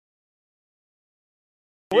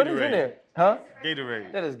What is in there? Huh?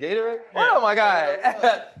 Gatorade. That is Gatorade? Yeah. Oh, my God.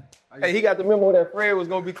 Hey, he got the memo that Fred was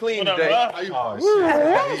going to be clean today. Oh,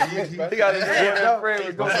 shit. He got the memo that Fred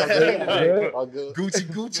was going to be clean today.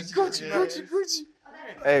 Gucci.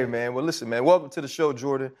 Hey, man. Well, listen, man. Welcome to the show,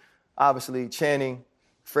 Jordan. Obviously, Channing,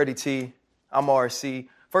 Freddie T, I'm RC.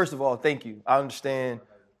 First of all, thank you. I understand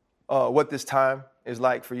what this time is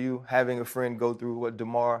like for you, having a friend go through what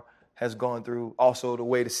Damar has gone through. Also, the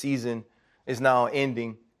way the season is now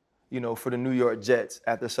ending, for the New York Jets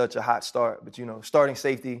after such a hot start. But, starting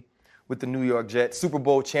safety with the New York Jets, Super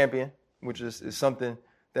Bowl champion, which is something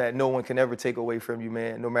that no one can ever take away from you,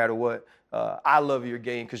 man, no matter what. I love your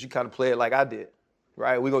game because you kind of play it like I did,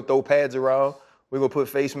 right? We're going to throw pads around. We're going to put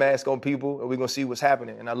face masks on people, and we're going to see what's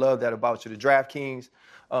happening. And I love that about you. The DraftKings,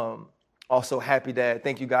 also Happy Dad.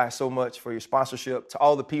 Thank you guys so much for your sponsorship. To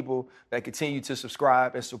all the people that continue to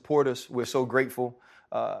subscribe and support us, we're so grateful.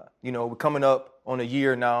 We're coming up on a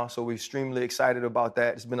year now, so we're extremely excited about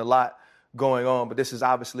that. There's been a lot going on, but this is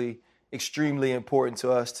obviously extremely important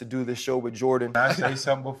to us to do this show with Jordan. Can I say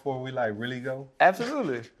something before we really go?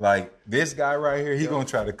 Absolutely. This guy right here, he gonna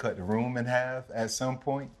try to cut the room in half at some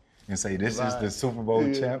point and say this is the Super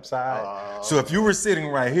Bowl champ side. So if you were sitting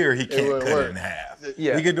right here, he can't cut it in half.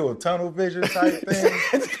 Yeah. He can do a tunnel vision type thing.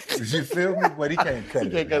 You feel me? But he can't cut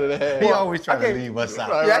it. In half. He always trying to leave us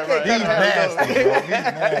out. He's nasty, bro. He's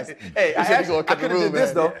nasty. Hey, I could have did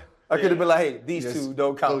this though. I could have been like, hey, these two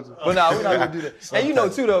don't count. But no, we're not going to do that.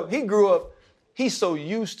 And too, though, he's so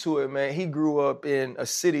used to it, man. He grew up in a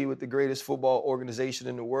city with the greatest football organization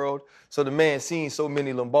in the world. So the man seen so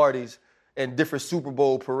many Lombardis and different Super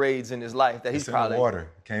Bowl parades in his life that he's probably... in the water.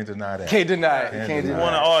 Can't deny that. Can't deny it. You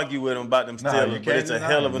want to argue with him about them Steelers, but it's a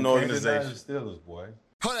hell of an organization. Can't deny the Steelers, boy.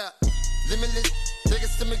 Hold up. Limitless. Take a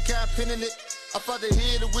stomach, got pin in it. I fought the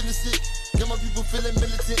head to witness it. Got my people feeling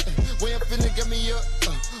militant. Way I'm feeling got me up.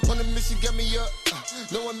 On the mission got me up.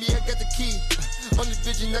 Knowing me, I got the key. On the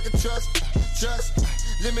vision I can trust.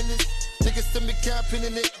 Limitless. Take a stomach, got pin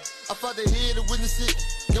in it. I fought the head to witness it.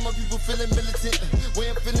 Got my people feeling militant. Way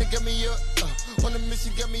I'm feeling got me up. On the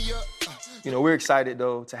mission got me up. We're excited,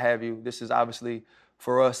 though, to have you. This is obviously,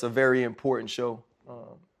 for us, a very important show.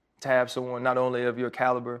 To have someone not only of your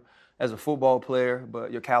caliber as a football player,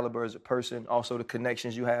 but your caliber as a person, also the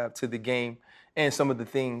connections you have to the game and some of the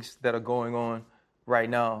things that are going on right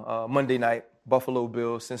now. Monday night, Buffalo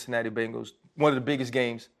Bills, Cincinnati Bengals, one of the biggest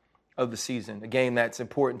games of the season, a game that's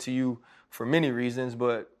important to you for many reasons,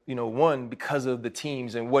 but, one, because of the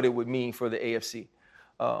teams and what it would mean for the AFC.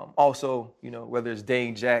 Also, whether it's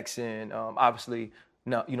Dane Jackson, obviously,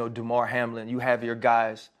 Damar Hamlin, you have your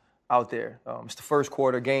guys out there. It's the first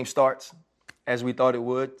quarter, game starts as we thought it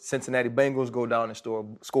would. Cincinnati Bengals go down and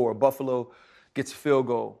score. Buffalo gets a field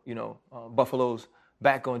goal. Buffalo's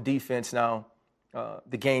back on defense now.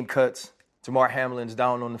 The game cuts. Damar Hamlin's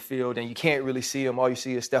down on the field, and you can't really see him. All you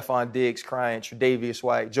see is Stephon Diggs crying, Tre'Davious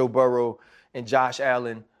White, Joe Burrow, and Josh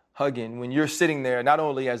Allen hugging. When you're sitting there, not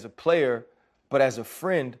only as a player, but as a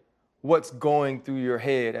friend, what's going through your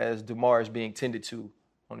head as Damar is being tended to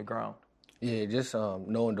on the ground? Yeah, just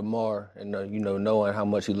knowing Damar and, knowing how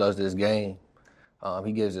much he loves this game.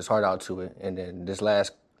 He gives his heart out to it. And then this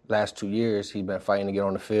last 2 years, he's been fighting to get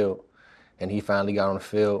on the field. And he finally got on the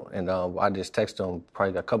field. And I just texted him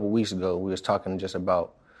probably a couple weeks ago. We was talking just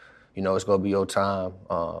about, it's going to be your time.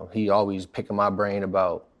 He always picking my brain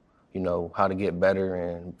about, how to get better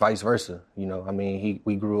and vice versa.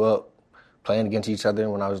 We grew up playing against each other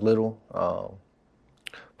when I was little.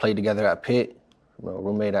 Played together at Pitt,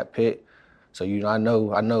 roommate at Pitt. So, I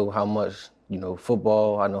know how much,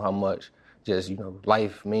 football, I know how much just,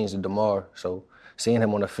 life means to Damar. So seeing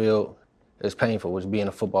him on the field is painful. It's being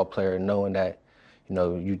a football player and knowing that,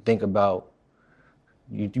 you think about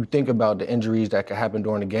the injuries that could happen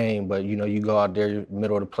during the game, but, you go out there,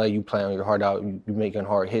 middle of the play, you playing your heart out, you making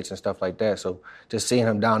hard hits and stuff like that. So just seeing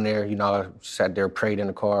him down there, I sat there, prayed in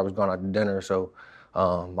the car. I was going out to dinner. So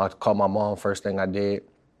I called my mom first thing I did.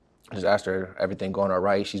 Just asked her everything going all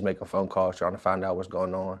right. She's making phone calls, trying to find out what's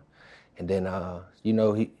going on. And then,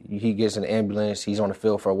 he gets in the ambulance. He's on the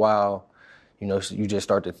field for a while. So you just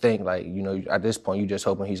start to think, at this point, you just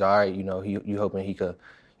hoping he's all right. You hoping he could,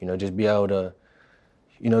 just be able to,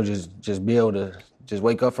 just be able to just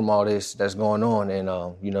wake up from all this that's going on. And,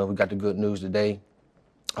 we got the good news today,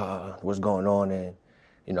 what's going on. And,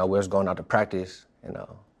 we was going out to practice. And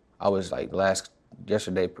I was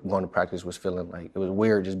yesterday going to practice was feeling like it was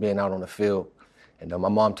weird just being out on the field. And my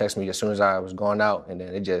mom texted me as soon as I was going out, and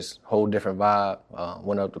then it just whole different vibe.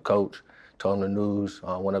 Went up to coach, told him the news.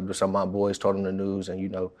 Went up to some of my boys, told them the news,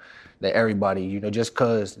 and that everybody, just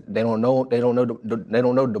cause they don't know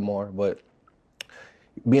Damar, but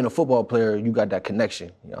being a football player, you got that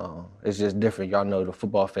connection. It's just different. Y'all know the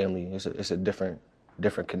football family. It's a different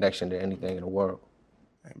connection than anything in the world.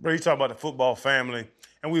 Bro, you talk about the football family,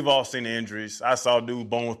 and we've all seen the injuries. I saw dudes'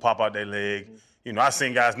 bones pop out their leg. I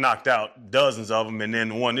seen guys knocked out, dozens of them, and then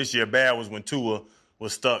the one this year bad was when Tua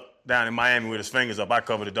was stuck down in Miami with his fingers up. I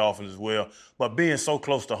covered the Dolphins as well. But being so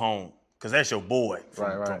close to home, because that's your boy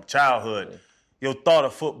from childhood, your thought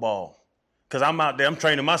of football. Because I'm out there, I'm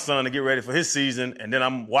training my son to get ready for his season, and then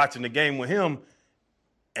I'm watching the game with him,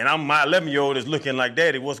 and my 11-year-old is looking like,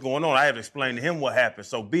 Daddy, what's going on? I have to explain to him what happened.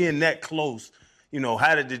 So being that close,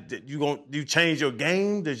 how did you change your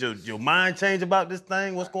game? Does your mind change about this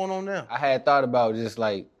thing? What's going on now? I had thought about just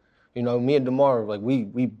like, me and Damar, like we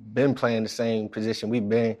been playing the same position. We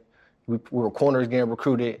were corners getting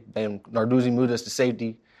recruited, and Narduzzi moved us to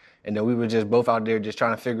safety, and then we were just both out there just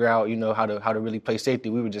trying to figure out, how to really play safety.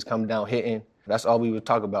 We would just come down hitting. That's all we would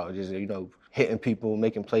talk about, just hitting people,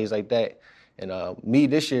 making plays like that. And me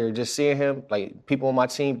this year, just seeing him, like people on my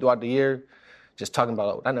team throughout the year, just talking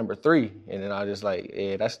about that number 3, and then I just like,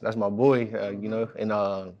 yeah, that's my boy,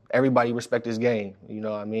 and everybody respect his game. You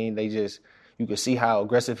know what I mean? You can see how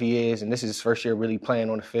aggressive he is, and this is his first year really playing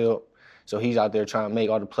on the field. So he's out there trying to make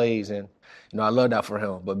all the plays, and I love that for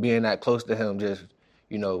him. But being that close to him, just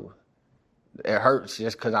it hurts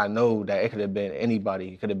just because I know that it could have been anybody.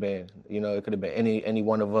 It could have been, any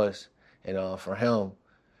one of us, and for him,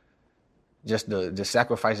 just the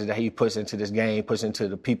sacrifices that he puts into this game, puts into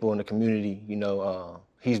the people in the community,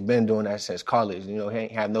 he's been doing that since college. He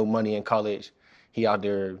ain't have no money in college. He out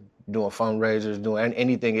there doing fundraisers, doing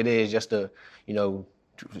anything it is just to,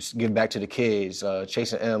 give back to the kids.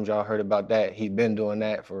 Chasing M's, y'all heard about that. He's been doing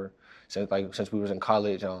that since we was in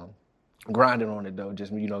college. Grinding on it though,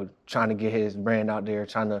 just trying to get his brand out there,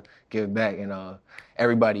 trying to give back, and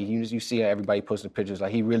everybody. You see everybody posting pictures.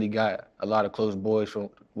 Like he really got a lot of close boys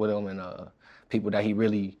with him, and people that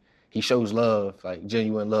he shows love, like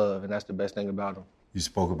genuine love, and that's the best thing about him. You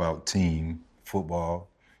spoke about team football.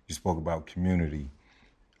 You spoke about community.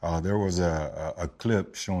 There was a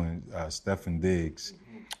clip showing Stefan Diggs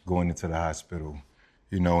going into the hospital,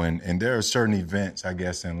 and there are certain events, I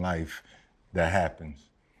guess, in life that happens.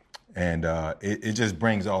 And it just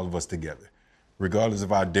brings all of us together, regardless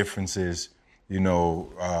of our differences,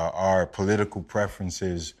 our political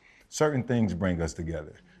preferences. Certain things bring us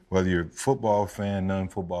together. Whether you're a football fan,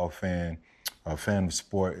 non-football fan, a fan of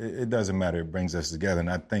sport, it doesn't matter. It brings us together. And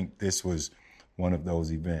I think this was one of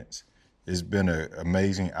those events. It's been an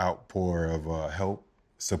amazing outpour of help,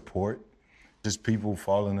 support, just people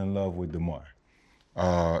falling in love with Damar.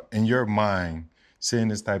 In your mind, seeing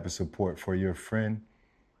this type of support for your friend,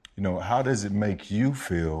 how does it make you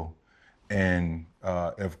feel? And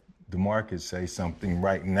if Damar could say something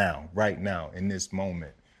right now, in this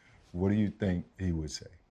moment, what do you think he would say?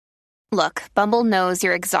 Look, Bumble knows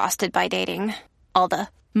you're exhausted by dating. All the,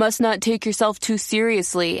 must not take yourself too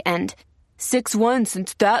seriously, and 6'1"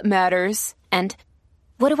 since that matters. And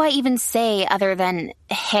what do I even say other than,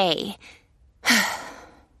 hey?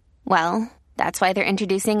 Well, that's why they're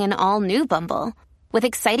introducing an all-new Bumble. With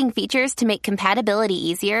exciting features to make compatibility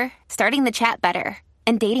easier, starting the chat better,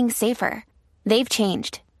 and dating safer. They've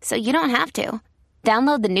changed, so you don't have to.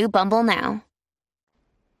 Download the new Bumble now.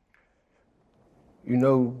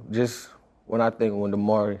 Just when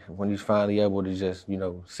Damar, when he's finally able to just,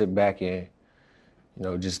 sit back and,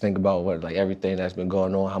 just think about everything that's been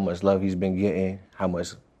going on, how much love he's been getting, how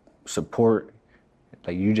much support.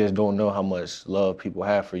 Like, you just don't know how much love people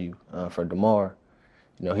have for you, for Damar.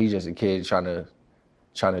 He's just a kid trying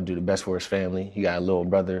to do the best for his family. He got a little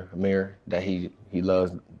brother, Amir, that he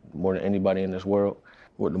loves more than anybody in this world.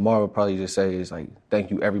 What Damar would probably just say is,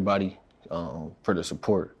 thank you, everybody, for the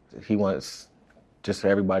support. He wants just for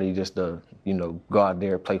everybody just to, go out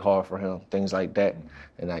there, play hard for him, things like that.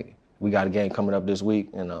 And, we got a game coming up this week,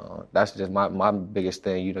 and that's just my biggest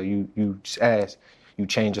thing. You just ask, you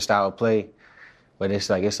change your style of play, but it's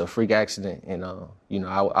a freak accident, and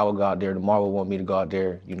I would go out there. Damar would want me to go out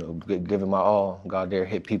there, give it my all, go out there,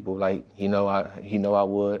 hit people like he know I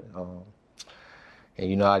would,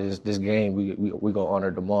 and this game we gonna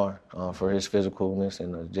honor Damar for his physicalness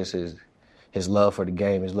and just his love for the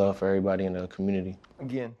game, his love for everybody in the community.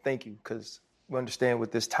 Again, thank you, because we understand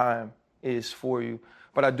what this time is for you,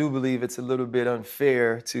 but I do believe it's a little bit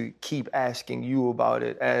unfair to keep asking you about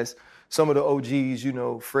it. As some of the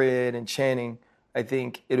OGs, Fred and Channing, I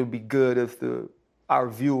think it'll be good if our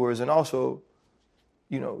viewers and also,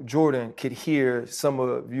 Jordan could hear some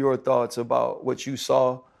of your thoughts about what you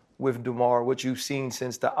saw with Damar, what you've seen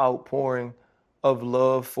since the outpouring of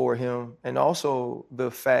love for him, and also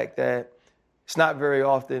the fact that it's not very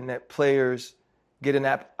often that players, get an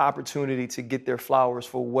opportunity to get their flowers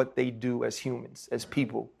for what they do as humans, as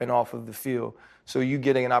people, and off of the field. So you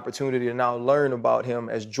getting an opportunity to now learn about him,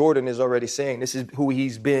 as Jordan is already saying, this is who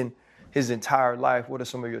he's been his entire life. What are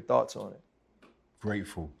some of your thoughts on it?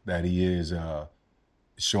 Grateful that he is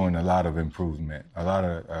showing a lot of improvement, a lot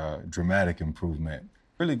of dramatic improvement.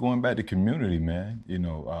 Really going back to community, man.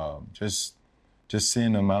 Just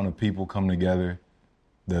seeing the amount of people come together,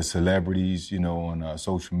 the celebrities, on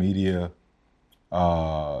social media,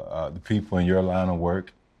 the people in your line of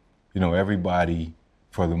work, everybody,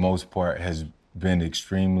 for the most part, has been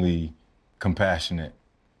extremely compassionate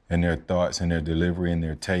in their thoughts and their delivery and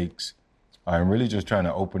their takes, and really just trying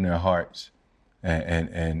to open their hearts,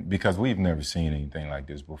 and because we've never seen anything like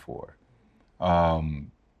this before.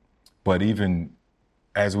 But even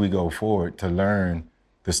as we go forward, to learn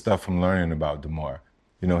the stuff from learning about Damar,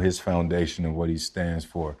 his foundation and what he stands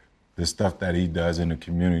for, the stuff that he does in the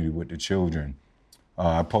community with the children.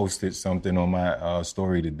 I posted something on my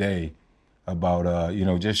story today about,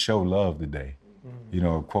 just show love today.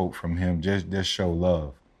 A quote from him, just show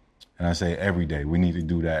love. And I say every day, we need to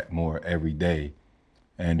do that more every day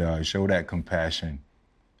and show that compassion.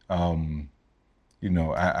 I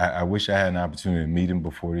wish I had an opportunity to meet him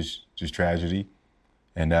before this tragedy.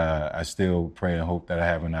 And I still pray and hope that I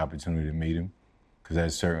have an opportunity to meet him, because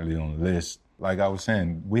that's certainly on the list. Like I was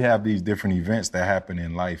saying, we have these different events that happen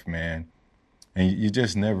in life, man, and you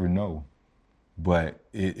just never know. But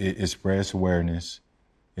it spreads awareness.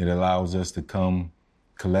 It allows us to come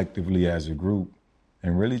collectively as a group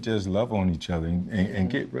and really just love on each other and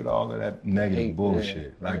get rid of all of that negative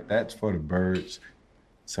bullshit. Like, that's for the birds.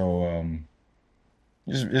 So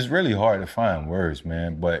it's really hard to find words,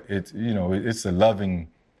 man, but it's a loving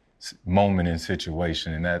moment and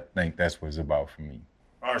situation, and I think that's what it's about for me.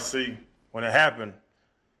 RC, when it happened,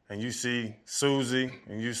 and you see Susie,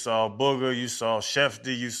 and you saw Booger, you saw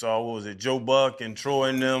Shefty, you saw, Joe Buck and Troy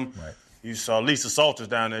and them. Right. You saw Lisa Salters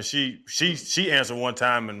down there. She answered one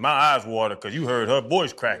time, and my eyes watered because you heard her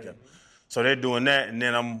voice cracking. So they're doing that, and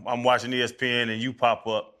then I'm watching ESPN, and you pop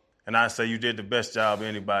up, and I say you did the best job of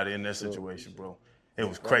anybody in that situation, bro. It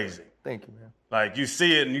was crazy. Thank you, man. Like, you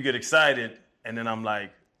see it, and you get excited, and then I'm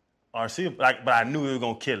like, RC, but I knew he was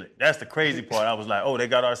going to kill it. That's the crazy part. I was like, oh, they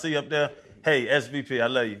got RC up there? Hey, SVP, I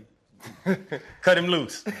love you. Cut him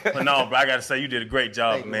loose. But no, bro, I got to say, you did a great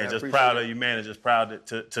job, man. Just proud of you, man, and just proud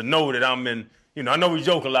to know that I'm in, I know we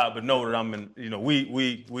joke a lot, but know that I'm in,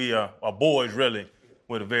 we are boys, really,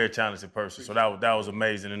 with a very talented person. So that was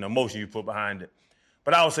amazing, and the emotion you put behind it.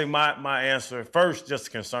 But I would say my answer, first, just a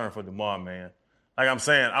concern for Damar, man. Like I'm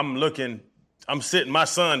saying, I'm sitting, my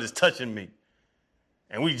son is touching me.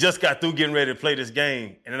 And we just got through getting ready to play this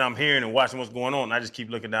game, and then I'm hearing and watching what's going on, and I just keep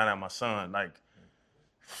looking down at my son. Like,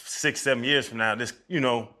 6-7 years from now, this,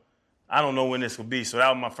 I don't know when this will be. So that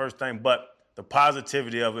was my first thing. But the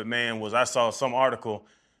positivity of it, man, was I saw some article,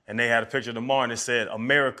 and they had a picture of Damar, and it said,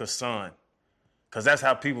 America's son. Because that's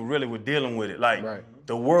how people really were dealing with it. Like,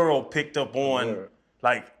 the world picked up on,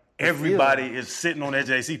 like, everybody is sitting on edge.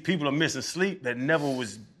 They see people are missing sleep that never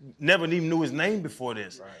even knew his name before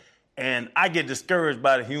this. Right. And I get discouraged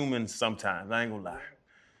by the humans sometimes, I ain't gonna lie.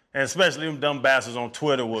 And especially them dumb bastards on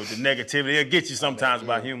Twitter with the negativity. It'll get you sometimes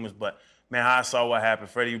about humans. But, man, how I saw what happened.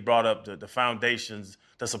 Freddie brought up the foundations,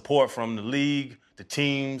 the support from the league, the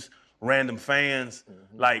teams, random fans.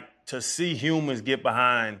 Mm-hmm. Like, to see humans get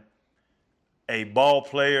behind a ball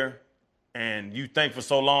player, and you think for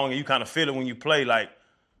so long, and you kind of feel it when you play, like,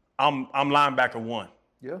 I'm linebacker 1.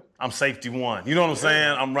 Yeah. I'm safety 1. You know what I'm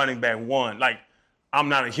saying? I'm running back 1. Like, I'm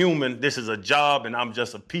not a human. This is a job, and I'm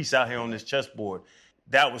just a piece out here on this chessboard.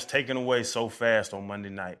 That was taken away so fast on Monday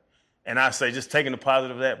night. And I say, just taking the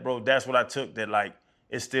positive of that, bro, that's what I took, that, like,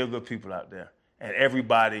 it's still good people out there. And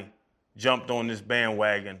everybody jumped on this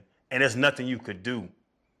bandwagon, and there's nothing you could do.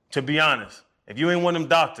 To be honest, if you ain't one of them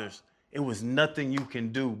doctors, it was nothing you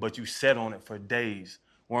can do, but you sat on it for days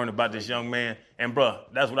worrying about this young man. And, bro,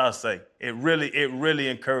 that's what I say. It really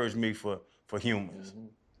encouraged me for humans.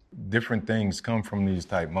 Different things come from these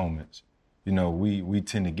type moments. We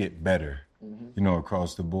tend to get better.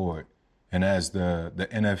 Across the board. And as the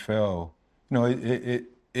NFL,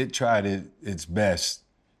 it tried its best,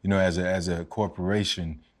 as a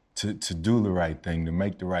corporation to do the right thing, to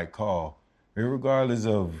make the right call, regardless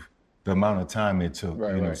of the amount of time it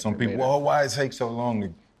took. Some people, why it take so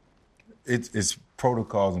long? It's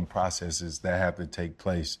protocols and processes that have to take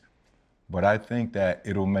place. But I think that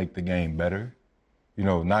it'll make the game better,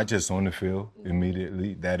 not just on the field,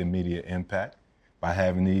 that immediate impact, by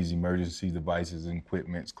having these emergency devices and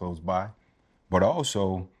equipments close by, but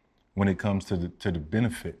also when it comes to the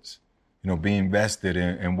benefits, be invested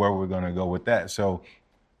in where we're going to go with that. So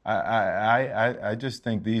I just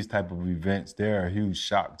think these type of events, they're huge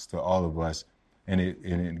shocks to all of us, and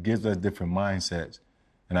it gives us different mindsets.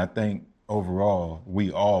 And I think overall,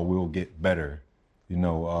 we all will get better,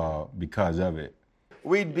 because of it.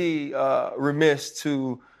 We'd be remiss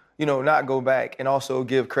to, not go back and also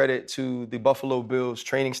give credit to the Buffalo Bills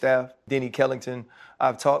training staff, Denny Kellington.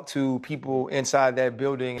 I've talked to people inside that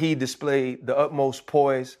building. He displayed the utmost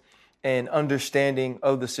poise and understanding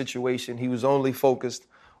of the situation. He was only focused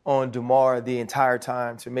on Damar the entire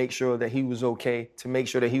time to make sure that he was okay, to make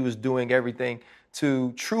sure that he was doing everything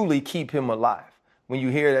to truly keep him alive. When you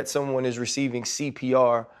hear that someone is receiving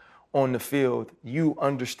CPR on the field, you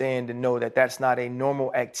understand and know that that's not a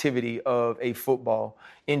normal activity of a football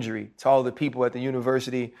injury. To all the people at the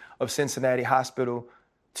University of Cincinnati Hospital,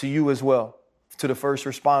 to you as well, to the first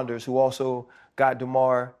responders who also got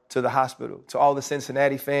Damar to the hospital, to all the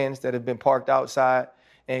Cincinnati fans that have been parked outside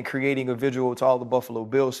and creating a vigil, to all the Buffalo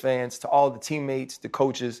Bills fans, to all the teammates, the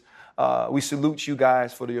coaches. We salute you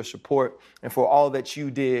guys for your support and for all that you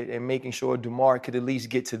did in making sure Damar could at least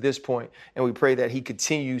get to this point. And we pray that he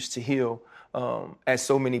continues to heal as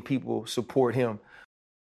so many people support him.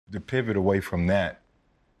 To pivot away from that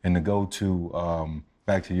and to go to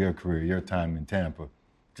back to your career, your time in Tampa,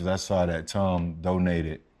 because I saw that Tom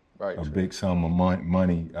donated a big sum of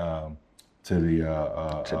money to the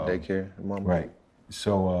daycare. Mama. Right.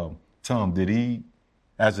 So, Tom, did he,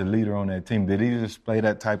 as a leader on that team, did he display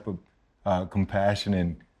that type of compassion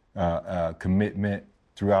and commitment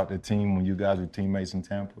throughout the team when you guys were teammates in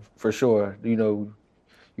Tampa? For sure. You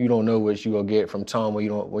don't know what you're going to get from Tom when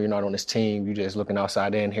you're not on his team. You're just looking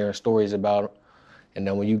outside in, hearing stories about him. And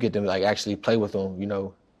then when you get to actually play with him,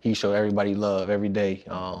 he showed everybody love every day.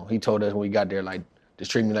 He told us when we got there, just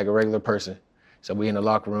treat me like a regular person. So we in the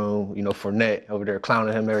locker room, Fournette over there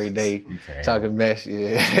clowning him every day, talking mess.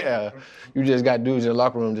 Yeah. You just got dudes in the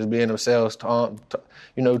locker room just being themselves. Tom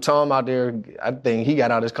out there, I think he got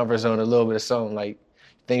out of his comfort zone a little bit of something, like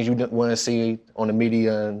things you didn't want to see on the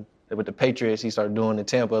media and with the Patriots. He started doing in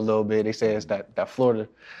Tampa a little bit. They say it's that Florida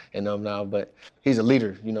in them now, but he's a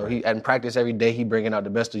leader. He in practice every day, he bringing out the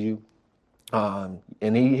best of you.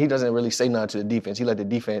 And he doesn't really say nothing to the defense. He let the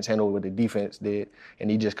defense handle what the defense did, and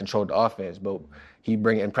he just controlled the offense. But he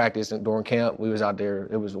bring it in practice and during camp. We was out there.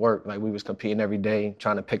 It was work. We was competing every day,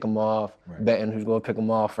 trying to pick them off, betting who's going to pick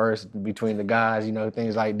them off first between the guys,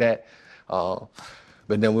 things like that.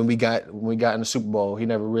 But then when we got in the Super Bowl, he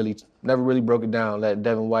never really broke it down. Let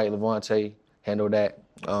Devin White, Levante handle that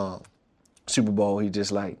Super Bowl. He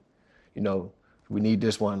just we need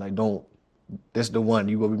this one. This is the one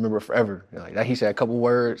you will remember forever. He said a couple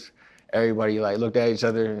words. Everybody looked at each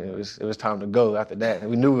other. And it was time to go after that. And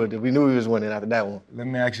we knew he was winning after that one. Let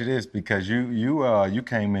me ask you this, because you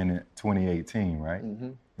came in 2018, right? Mm-hmm.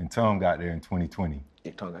 And Tom got there in 2020.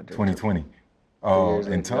 Yeah, Tom got there. 2020.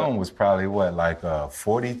 And Tom was probably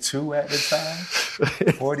 42 at the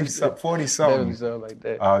time, 40 something. Something like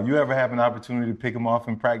that. You ever have an opportunity to pick him off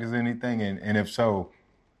in practice or anything? And if so,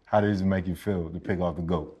 how does it make you feel to pick off the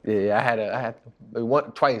GOAT? Yeah, I had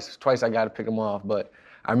twice I got to pick him off. But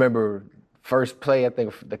I remember first play, I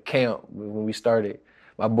think the camp when we started,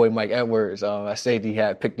 my boy Mike Edwards, our safety,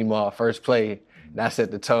 had picked him off first play. And I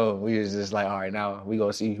set the tone. We was just all right, now we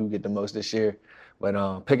gonna see who get the most this year.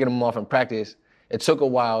 But picking him off in practice, it took a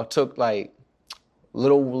while. It took a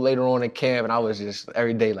little later on in camp, and I was just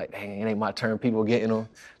every day dang, it ain't my turn. People getting them,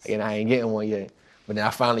 and I ain't getting one yet. But then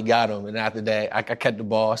I finally got him, and after that, I kept the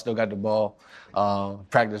ball. I still got the ball,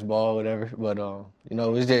 practice ball, whatever. But it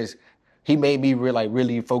was just he made me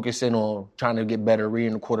really focus in on trying to get better,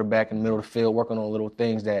 reading the quarterback in the middle of the field, working on little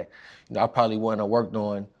things that I probably wouldn't have worked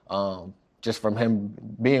on. Just from him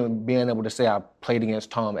being able to say I played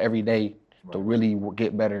against Tom every day to really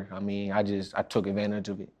get better. I mean, I took advantage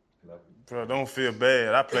of it. Bro, don't feel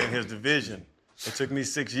bad. I played in his division. It took me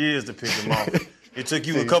 6 years to pick him off. It took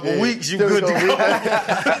you a couple weeks. You good to go.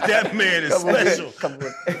 That man is special.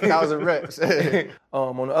 1,000 reps.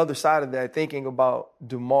 On the other side of that, thinking about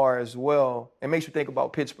Damar as well, it makes you think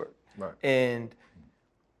about Pittsburgh. Right. And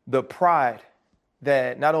the pride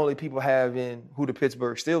that not only people have in who the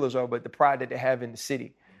Pittsburgh Steelers are, but the pride that they have in the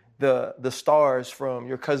city. The stars from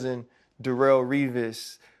your cousin Darrelle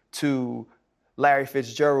Revis to Larry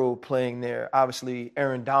Fitzgerald playing there, obviously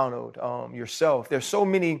Aaron Donald, yourself. There's so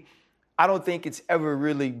many. I don't think it's ever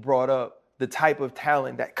really brought up the type of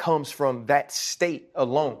talent that comes from that state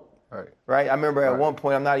alone. Right? I remember at one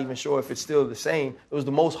point, I'm not even sure if it's still the same, it was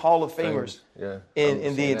the most Hall of Famers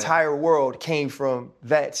in the entire world came from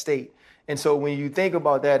that state. And so when you think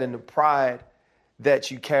about that and the pride that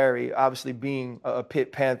you carry, obviously being a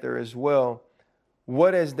Pitt Panther as well,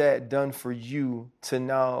 what has that done for you to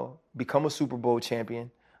now become a Super Bowl champion,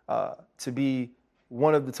 to be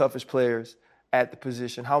one of the toughest players at the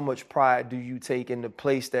position? How much pride do you take in the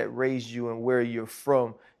place that raised you and where you're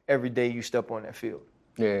from every day you step on that field?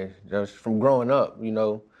 Yeah, just from growing up,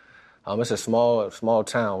 it's a small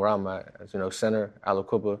town where I'm at. Center,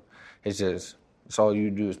 Aliquippa. It's all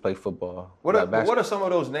you do is play football. What are some of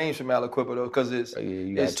those names from Aliquippa though? Because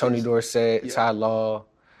you got Tony Dorsett, Ty Law,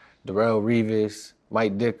 Darrell Revis,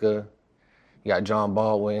 Mike Dicker. You got John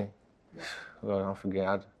Baldwin. Well, don't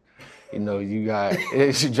forget. You got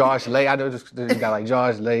Josh Lay. I know you got like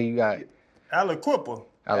Josh Lay. You got Aliquippa.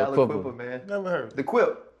 Aliquippa, man. Never heard. The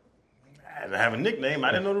Quip. I have a nickname. I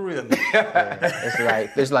didn't know the real name.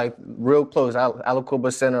 It's like real close.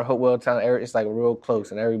 Aliquippa Center, Hopewell Town area. It's like real close,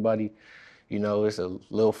 and everybody, it's a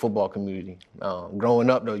little football community. Growing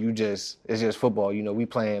up though, it's just football. We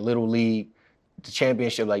playing little league, the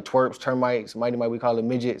championship like twerps, termites, mighty we call it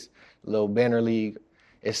midgets, little banner league.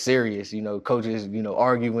 It's serious. Coaches,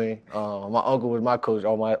 arguing. My uncle was my coach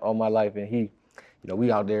all my life, and he.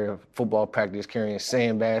 We out there football practice carrying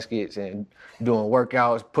sand baskets and doing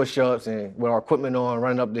workouts, push-ups, and with our equipment on,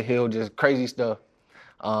 running up the hill, just crazy stuff.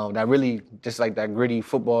 That really, just like that gritty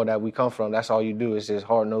football that we come from, that's all you do. It's just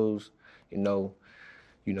hard-nosed,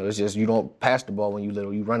 it's just you don't pass the ball when you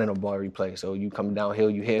little. You running the ball every play. So you come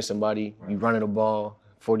downhill, you hit somebody, you running the ball,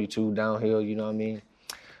 42 downhill, you know what I mean?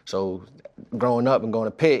 So growing up and going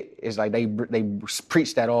to Pitt, it's like they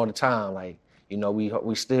preach that all the time, like,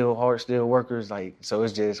 we still hard, still workers, like, so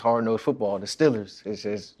it's just hard-nosed football. The Steelers, it's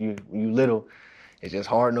just, you little, it's just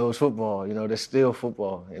hard-nosed football, they're still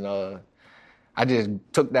football. I just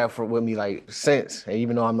took that with me, like, since, and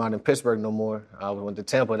even though I'm not in Pittsburgh no more, I went to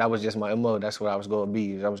Tampa, that was just my MO, that's what I was going to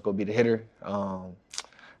be. I was going to be the hitter,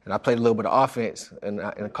 and I played a little bit of offense in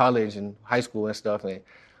college and high school and stuff, and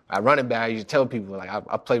at running back, I used to tell people, like,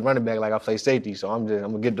 I play running back like I play safety, so I'm going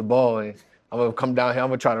to get the ball, and I'm gonna come down here. I'm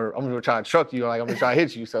gonna try to truck you. Like I'm gonna try to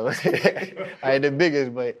hit you. So I ain't the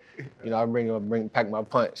biggest, but I pack my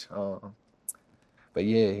punch. But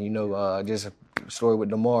yeah, just a story with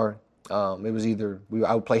Damar. It was either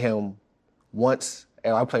I would play him once,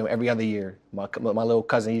 and I would play him every other year. My little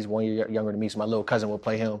cousin, he's 1 year younger than me, so my little cousin would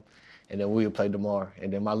play him, and then we would play Damar.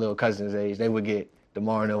 And then my little cousin's age, they would get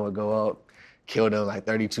Damar, and they would go up, kill them like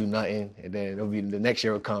 32-0, and then it'll be the next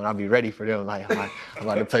year will come. I'll be ready for them. Like I'm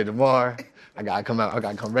about to play Damar. I gotta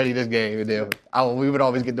come ready this game, and then we would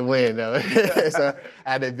always get the win though. So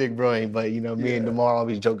I had that big brain, but me and Damar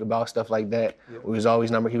always joked about stuff like that. Yeah. We was always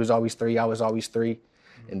he was always 3, I was always 3,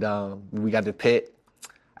 and we got to Pitt.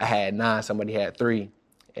 I had 9, somebody had 3,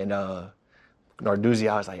 and Narduzzi,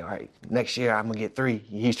 I was like, all right, next year I'm gonna get 3.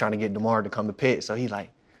 He's trying to get Damar to come to Pitt, so he's like,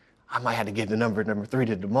 I might have to get the number 3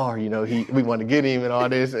 to Damar. We want to get him and all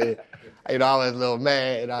this. And, I was a little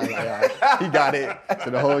mad, and I was like, all right, he got it.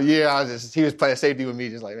 So the whole year, he was playing safety with me,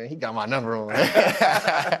 just like, man, he got my number on.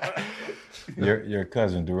 Your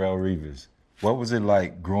cousin, Darrell Revis, what was it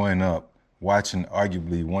like growing up watching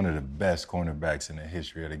arguably one of the best cornerbacks in the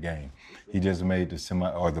history of the game? He just made the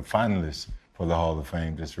finalists for the Hall of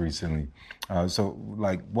Fame just recently. So,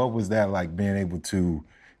 what was that like, being able to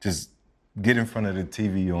just get in front of the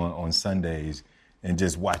TV on Sundays and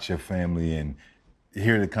just watch your family and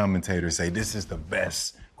hear the commentators say, this is the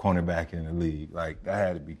best cornerback in the league? Like, that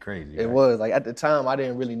had to be crazy. It was. Like, at the time, I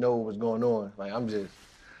didn't really know what was going on. Like, I'm just...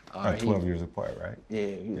 12 years apart, right?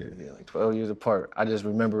 Yeah, like 12 years apart. I just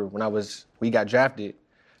remember when we got drafted,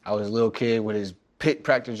 I was a little kid with his Pitt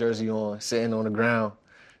practice jersey on, sitting on the ground.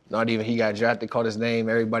 Not even he got drafted, called his name,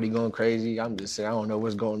 everybody going crazy. I'm just saying, I don't know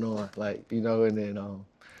what's going on. Like, and then...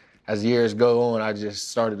 as years go on, I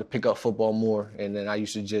just started to pick up football more, and then I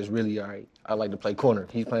used to just really, all right, I like to play corner.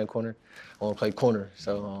 He's playing corner. I want to play corner.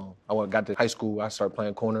 So I got to high school, I started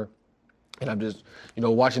playing corner, and I'm just,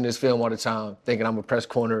 watching this film all the time, thinking I'm a press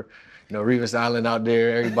corner. Revis Island out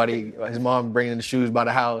there, everybody, his mom bringing the shoes by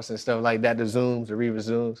the house and stuff like that, the Revis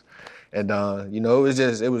Zooms. And,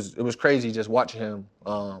 it was crazy just watching him,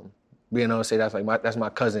 being able to say that's my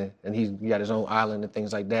cousin, and he got his own island and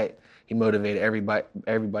things like that. He motivated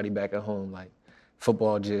everybody back at home. Like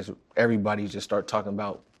football, everybody just start talking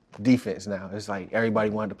about defense now. It's like everybody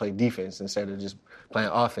wanted to play defense instead of just playing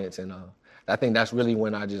offense. And I think that's really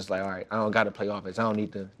when I just like, all right, I don't got to play offense. I don't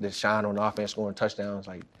need to shine on offense, scoring touchdowns.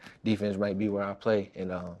 Like defense might be where I play.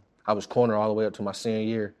 And I was corner all the way up to my senior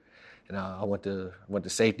year, and I went to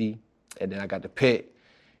safety, and then I got to Pitt.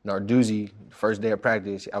 Narduzzi, first day of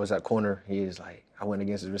practice, I was at corner. He was like, I went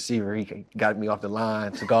against his receiver. He got me off the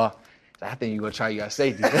line, took off. I think you're going to try you at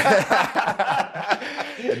safety.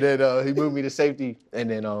 And then he moved me to safety. And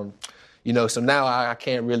then, so now I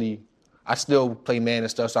can't really, I still play man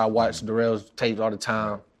and stuff, so I watch Darrell's tapes all the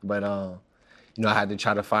time. But, I had to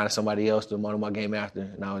try to find somebody else to model my game after.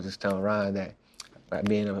 And I was just telling Ryan that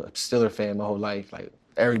being a Steeler fan my whole life, like,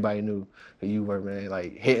 everybody knew who you were, man.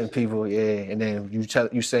 Like, hitting people, yeah. And then you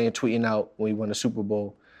saying, tweeting out when we won the Super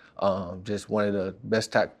Bowl, just one of the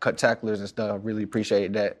best cut tacklers and stuff. I really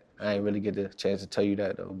appreciated that. I ain't really get the chance to tell you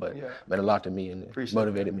that, though, but it meant a lot to me and it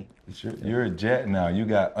motivated me. You're a Jet now. You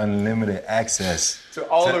got unlimited access to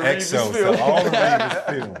all the Exos, field. to all the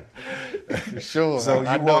Ravens field. For sure. So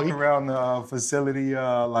you walk around the facility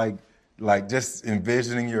like just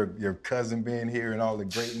envisioning your cousin being here and all the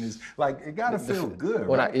greatness. Like, it got to feel good,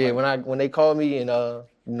 right? When they called me and,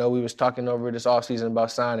 we was talking over this offseason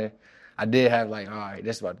about signing, I did have like, all right,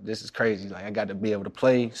 this is crazy. Like, I got to be able to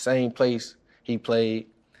play same place he played.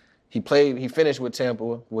 He finished with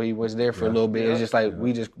Tampa, where he was there for a little bit. It's just like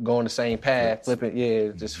we just go on the same path, flipping,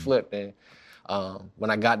 just flipped. And when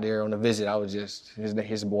I got there on the visit, I was just, his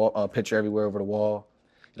picture everywhere over the wall.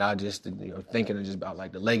 And I was just, thinking just about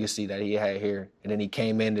like the legacy that he had here. And then he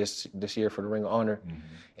came in this year for the Ring of Honor.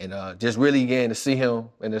 Mm-hmm. And just really getting to see him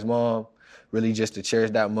and his mom, really just to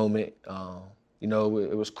cherish that moment. It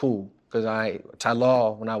was cool. Because Ty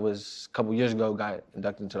Law, when I was a couple years ago, got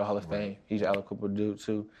inducted into the Hall of Fame. He's an Allen Cooper dude,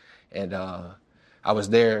 too. And I was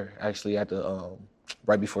there, actually, at the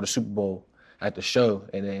right before the Super Bowl at the show.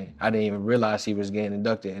 And then I didn't even realize he was getting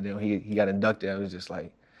inducted. And then he got inducted. I was just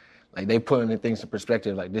like they putting things in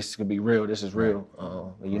perspective, like, this could be real, this is real.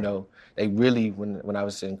 They really, when I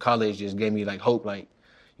was in college, just gave me, like, hope, like,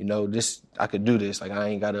 I could do this. Like, I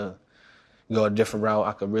ain't got to go a different route.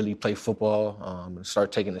 I could really play football and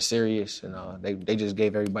start taking it serious. And they just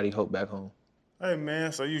gave everybody hope back home. Hey,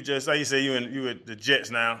 man, so you just, like you say, you at the Jets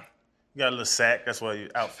now. You got a little sack. That's why your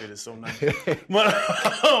outfit is so nice.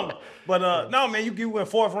 but no, man, you went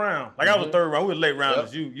fourth round. Like, I was third round. We were late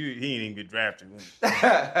rounders. He didn't even get drafted.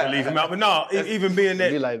 Leave him out. But no, even being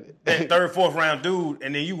that third, fourth round dude,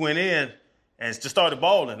 and then you went in and just started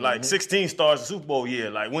balling. Like, 16 stars the Super Bowl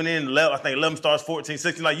year. Like, went in, I think 11 stars, 14,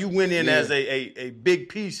 16. Like, you went in as a big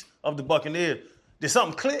piece of the Buccaneers. Did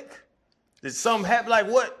something click? Did something happen? Like,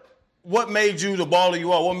 what made you the baller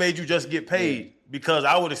you are? What made you just get paid? Because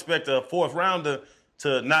I would expect a fourth rounder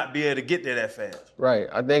to not be able to get there that fast. Right.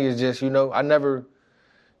 I think it's just, I never,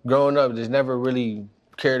 growing up, just never really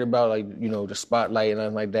cared about, like, the spotlight and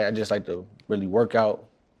nothing like that. I just like to really work out,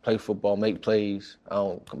 play football, make plays. I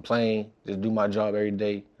don't complain, just do my job every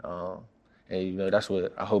day. And, that's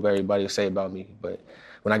what I hope everybody will say about me. But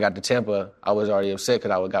when I got to Tampa, I was already upset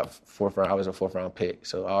because I was a fourth round pick.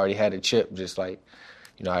 So I already had a chip, just like,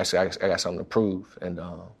 I got something to prove. And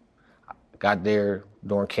got there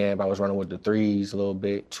during camp. I was running with the threes a little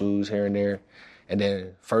bit, twos here and there. And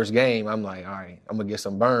then first game, I'm like, all right, I'm going to get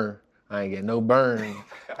some burn. I ain't get no burn.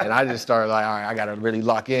 And I just started like, all right, I got to really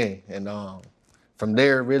lock in. And from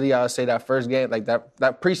there, really, I would say that first game, like that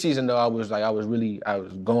preseason, though, I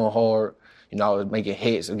was going hard. I was making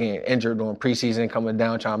hits. Again, injured during preseason, coming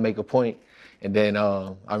down, trying to make a point. And then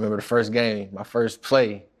I remember the first game, my first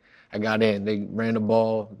play, I got in. They ran the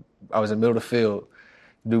ball. I was in the middle of the field.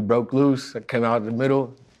 Dude broke loose. I came out in the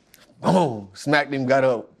middle. Boom. Smacked him, got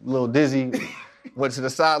up a little dizzy. Went to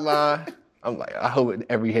the sideline. I'm like, I hope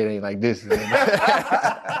every hit ain't like this. These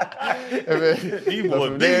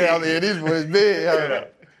boys big. These boys big.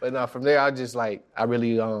 But from there, I just I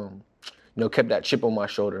really, kept that chip on my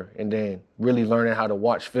shoulder. And then really learning how to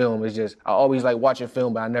watch film. It's just, I always like watching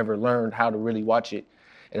film, but I never learned how to really watch it.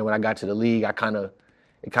 And when I got to the league, it kind of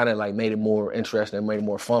made it more interesting and made it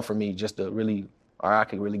more fun for me just to really, I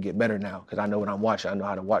could really get better now because I know what I'm watching. I know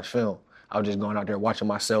how to watch film. I was just going out there watching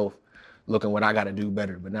myself, looking what I got to do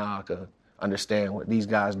better. But now I could understand what these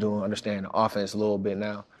guys doing, understand the offense a little bit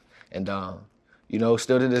now. And,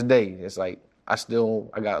 still to this day, it's like I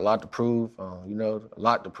got a lot to prove, a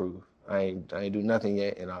lot to prove. I ain't do nothing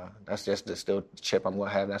yet, and that's just the chip I'm going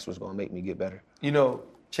to have. That's what's going to make me get better.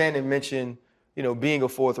 Channing mentioned, being a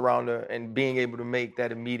fourth rounder and being able to make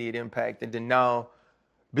that immediate impact, and then now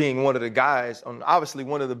being one of the guys on obviously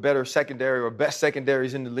one of the better secondary or best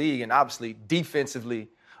secondaries in the league, and obviously defensively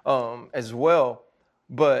as well.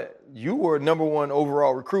 But you were number one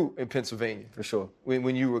overall recruit in Pennsylvania. For sure.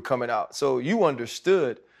 When you were coming out. So you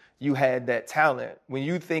understood you had that talent. When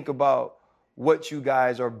you think about what you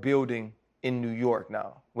guys are building in New York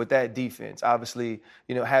now with that defense, obviously,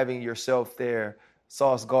 having yourself there,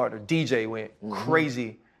 Sauce Gardner, DJ went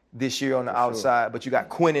crazy this year on the outside, but you got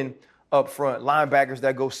Quinnen up front, linebackers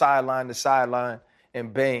that go sideline to sideline,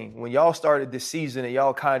 and bang. When y'all started this season and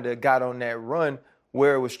y'all kind of got on that run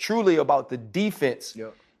where it was truly about the defense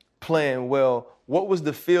playing well, what was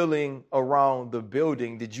the feeling around the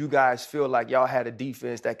building? Did you guys feel like y'all had a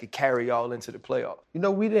defense that could carry y'all into the playoffs?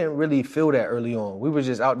 We didn't really feel that early on. We were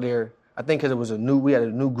just out there, I think because we had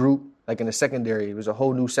a new group, like in the secondary. It was a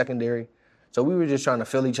whole new secondary. So we were just trying to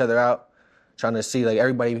fill each other out, trying to see like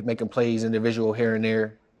everybody making plays individual here and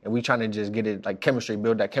there. And we trying to just get it like chemistry,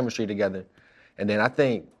 build that chemistry together. And then I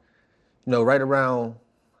think, right around,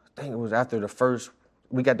 I think it was after the first,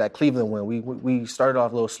 we got that Cleveland win. We started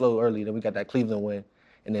off a little slow early, then we got that Cleveland win.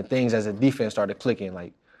 And then things as a defense started clicking.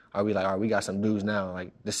 Like, all right, we got some dudes now.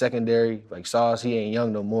 Like the secondary, like Sauce, he ain't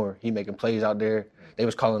young no more. He making plays out there. They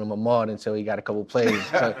was calling him a mod until he got a couple plays.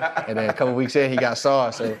 And then a couple weeks in, he got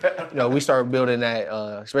Sauce. So, we started building that,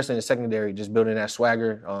 especially in the secondary, just building that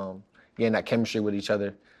swagger, getting that chemistry with each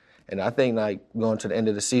other. And I think like going to the end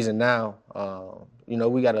of the season now, we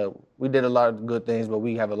did a lot of good things, but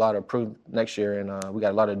we have a lot of proof next year, and we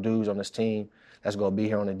got a lot of dudes on this team that's gonna be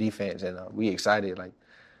here on the defense, and we excited. Like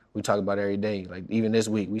we talk about every day. Like even this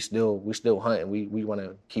week, we still hunting. We want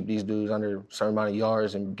to keep these dudes under a certain amount of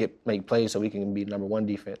yards and make plays so we can be number one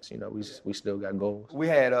defense. We still got goals. We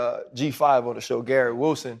had G5 on the show, Garrett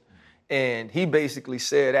Wilson, and he basically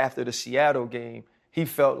said after the Seattle game, he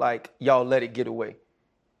felt like y'all let it get away.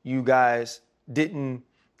 You guys didn't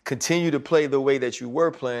continue to play the way that you were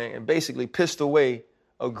playing and basically pissed away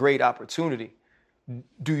a great opportunity.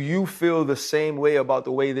 Do you feel the same way about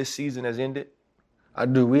the way this season has ended? I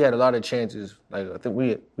do. We had a lot of chances. Like I think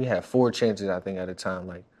we had 4 chances, I think, at a time.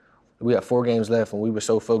 Like we had 4 games left and we were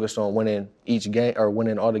so focused on winning each game or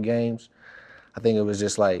winning all the games. I think it was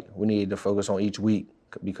just like we needed to focus on each week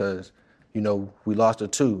because, we lost the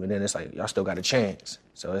 2 and then it's like y'all still got a chance.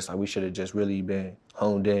 So it's like we should have just really been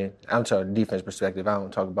honed in. I'm talking defense perspective. I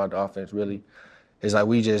don't talk about the offense really. It's like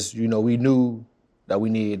we just, we knew that we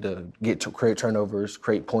needed to create turnovers,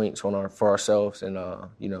 create points for ourselves, and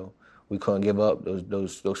we couldn't give up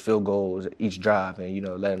those field goals each drive,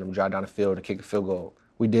 and letting them drive down the field to kick a field goal.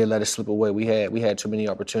 We did let it slip away. We had too many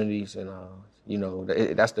opportunities, and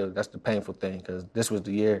that's the painful thing because this was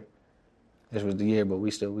the year. This was the year, but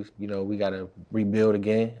we got to rebuild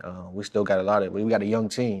again. We still got we got a young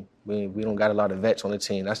team. We don't got a lot of vets on the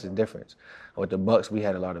team. That's the difference. With the Bucks, we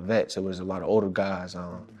had a lot of vets. It was a lot of older guys.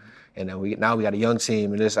 And then we got a young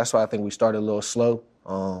team, and that's why I think we started a little slow.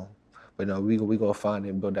 But we gonna find it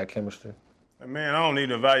and build that chemistry. Man, I don't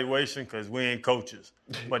need an evaluation because we ain't coaches.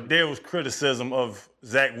 But there was criticism of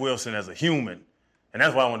Zach Wilson as a human. And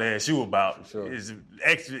that's what I want to ask you about. Sure. His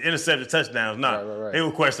extra intercepted touchdowns. Right. They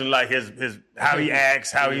were questioning like his how he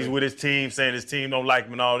acts, how he's with his team, saying his team don't like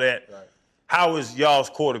him and all that. Right. How is y'all's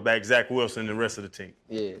quarterback, Zach Wilson, and the rest of the team?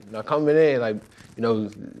 Yeah. Now coming in,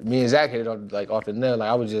 me and Zach hit it off the nail. Like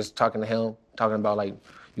I was just talking to him, talking about like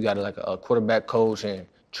you got a quarterback coach and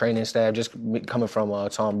training staff just coming from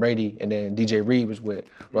Tom Brady, and then DJ Reed was with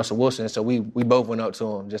Russell Wilson. So we both went up to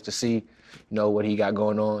him just to see, what he got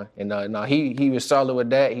going on. And he was solid with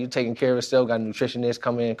that. He was taking care of himself, got a nutritionist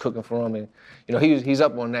coming in, cooking for him, and he's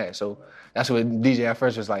up on that. So that's what DJ at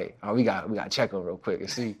first was like, oh, we got to check him real quick and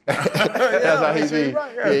see. That's how he be.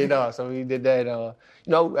 Right, yeah. So we did that.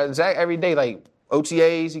 Zach every day, like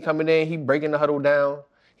OTAs, he coming in, he breaking the huddle down,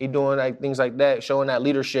 he doing like things like that, showing that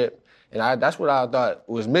leadership. And that's what I thought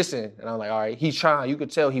was missing. And I'm like, all right, he's trying. You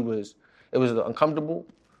could tell it was uncomfortable,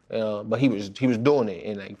 but he was doing it.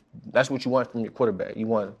 And like that's what you want from your quarterback. You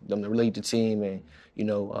want them to lead the team and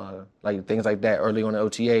like things like that early on the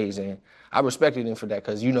OTAs. And I respected him for that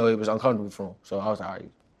because it was uncomfortable for him. So I was like, all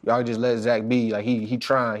right, y'all just let Zach be. Like he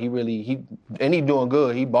trying. He doing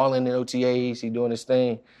good. He balling in OTAs. He doing his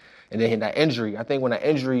thing. And then that injury. I think when that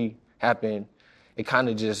injury happened, it kind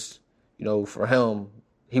of just for him.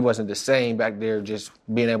 He wasn't the same back there, just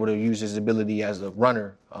being able to use his ability as a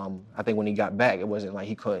runner. I think when he got back, it wasn't like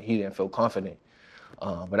he didn't feel confident.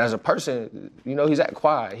 But as a person, he's that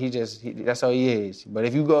quiet. That's how he is. But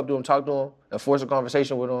if you go up to him, talk to him, and force a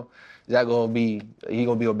conversation with him, he gonna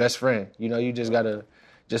be your best friend. You just gotta,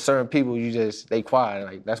 just certain people, they quiet.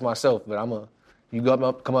 Like that's myself, but you come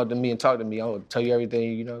up to me and talk to me, I'm gonna tell you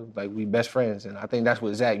everything, like we best friends. And I think that's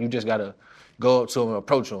what Zach, you just gotta go up to him and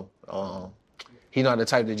approach him. He's not the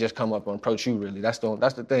type to just come up and approach you, really. That's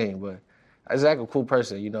the thing. But Zach a cool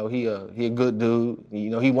person. He a good dude.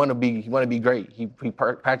 He wanna be great. He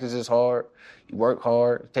practices hard. He work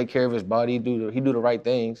hard. Take care of his body. He do the right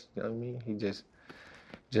things. You know what I mean? He just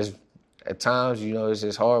at times, it's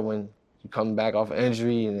just hard when you come back off an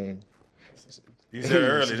injury and then You said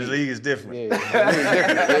earlier, the league is different. Yeah, the league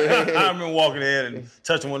different. I remember walking in and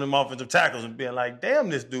touching one of them offensive tackles and being like, damn,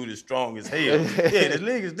 this dude is strong as hell. Yeah, this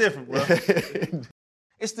league is different, bro.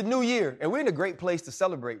 It's the new year, and we're in a great place to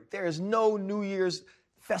celebrate. There is no New Year's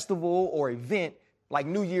festival or event like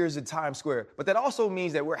New Year's at Times Square. But that also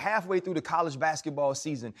means that we're halfway through the college basketball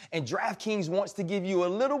season, and DraftKings wants to give you a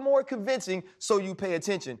little more convincing so you pay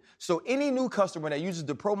attention. So any new customer that uses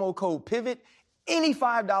the promo code PIVOT, any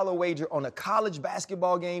 $5 wager on a college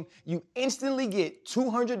basketball game, you instantly get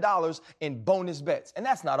 $200 in bonus bets. And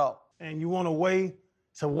that's not all. And you want a way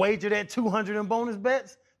to wager that $200 in bonus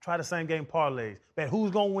bets? Try the same game parlays. Bet who's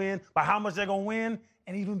going to win, by how much they're going to win,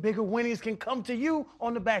 and even bigger winnings can come to you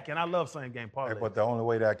on the back end. I love same game parlays. But the only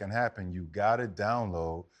way that can happen, you got to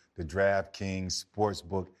download the DraftKings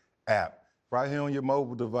Sportsbook app right here on your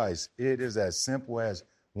mobile device. It is as simple as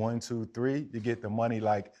 1, 2, 3. You get the money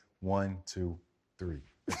like 1, 2, 3.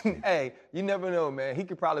 Hey, you never know, man. He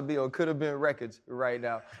could probably be on Could Have Been Records right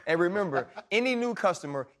now. And remember, any new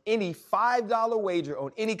customer, any $5 wager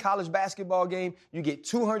on any college basketball game, you get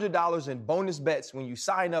 $200 in bonus bets when you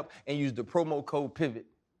sign up and use the promo code PIVOT.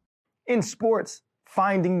 In sports,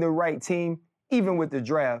 finding the right team, even with the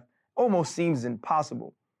draft, almost seems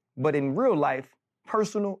impossible. But in real life,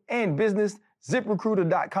 personal and business,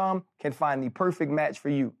 ZipRecruiter.com can find the perfect match for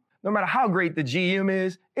you. No matter how great the GM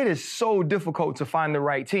is, it is so difficult to find the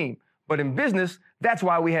right team. But in business, that's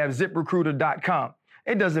why we have ZipRecruiter.com.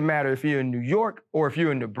 It doesn't matter if you're in New York or if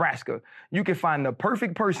you're in Nebraska. You can find the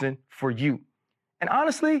perfect person for you. And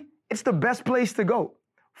honestly, it's the best place to go.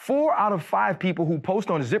 4 out of 5 people who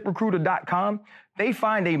post on ZipRecruiter.com, they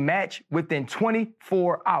find a match within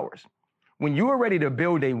 24 hours. When you are ready to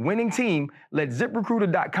build a winning team, let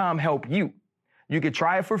ZipRecruiter.com help you. You can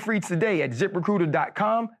try it for free today at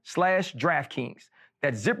ZipRecruiter.com/DraftKings.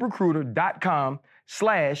 That's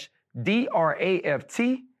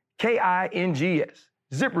ZipRecruiter.com/DraftKings.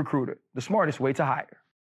 ZipRecruiter, the smartest way to hire.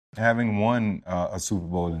 Having won a Super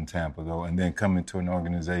Bowl in Tampa, though, and then coming to an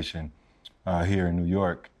organization here in New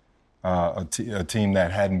York, a team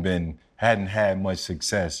that hadn't had much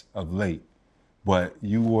success of late, but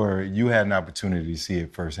you had an opportunity to see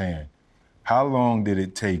it firsthand. How long did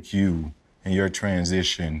it take you in your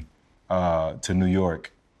transition to New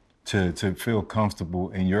York to feel comfortable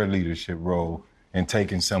in your leadership role and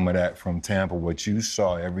taking some of that from Tampa, what you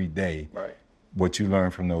saw every day, right, what you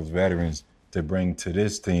learned from those veterans to bring to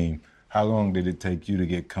this team? How long did it take you to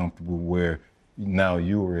get comfortable where now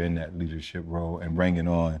you were in that leadership role and bringing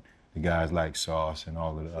on the guys like Sauce and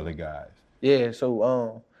all of the other guys? Yeah,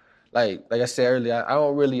 so like I said earlier, I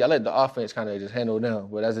let the offense kind of just handle them.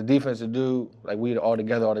 But as a defensive dude, like we all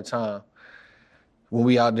together all the time. When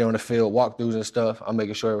we out there on the field, walkthroughs and stuff, I'm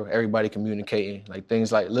making sure everybody communicating, like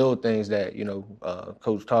little things that,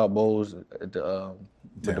 Coach Todd Bowles with the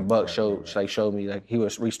Bucks showed me, like he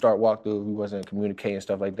would restart walkthrough, we wasn't communicating,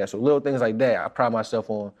 stuff like that. So little things like that, I pride myself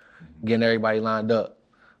on getting everybody lined up.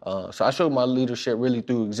 So I showed my leadership really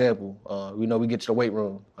through example. We get to the weight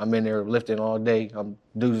room, I'm in there lifting all day,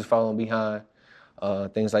 dudes is following behind,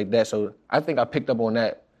 things like that. So I think I picked up on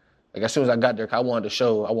that. Like as soon as I got there, I wanted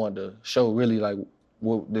to show really like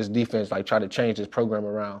what this defense, like try to change this program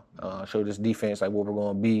around, show this defense like what we're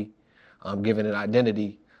going to be, giving it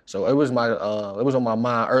identity. So it was on my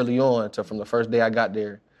mind early on from the first day I got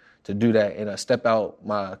there to do that and step out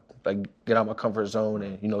get out my comfort zone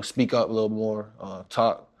and speak up a little more,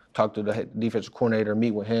 talk to the defensive coordinator, meet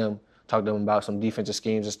with him, talk to him about some defensive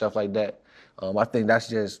schemes and stuff like that. I think that's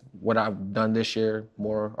just what I've done this year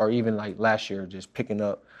more, or even like last year, just picking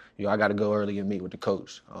up. I got to go early and meet with the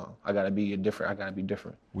coach. I got to be different.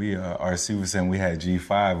 We, RC was saying we had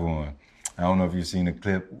G5 on. I don't know if you've seen the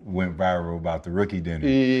clip went viral about the rookie dinner.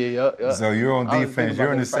 Yeah. So you're on defense.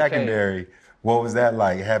 You're in the secondary. What was that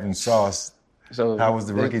like, having Sauce? So how was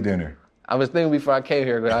the rookie dinner? I was thinking before I came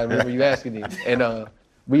here, but I remember you asking me. And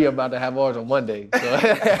we about to have ours on Monday. So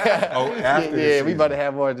after we about to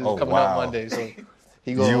have ours coming up Monday. So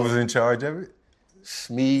you was in charge of it?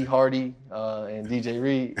 Me, Hardy, and DJ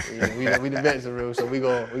Reed, we the vets in the room, so we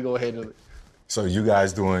go handle it. So you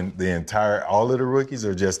guys doing all of the rookies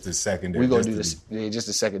or just the secondary? We gonna do this, just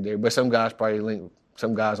the secondary. But some guys probably link.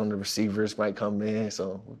 Some guys on the receivers might come in.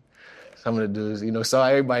 So some of the dudes, so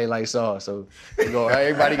everybody like Sauce. So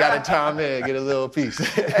everybody got to chime in, get a little piece.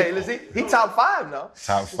 Hey, listen, he top 5 now.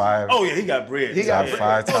 Top 5. Oh yeah, he got bread. Top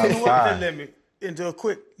 5. Top 5. Let me into a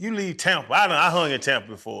quick. You leave Tampa. I hung in Tampa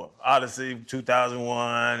before. Odyssey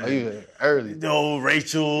 2001. Oh, you early. The old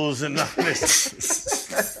Rachel's and all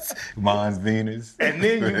this. Mons Venus. And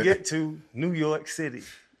then you get to New York City.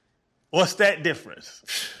 What's that difference?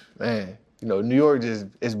 Man, New York just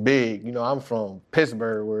is big. I'm from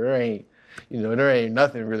Pittsburgh, where there ain't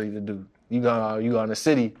nothing really to do. You go in the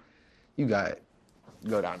city, you go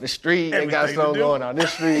down the street, they got something going on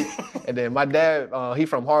this street. And then my dad, he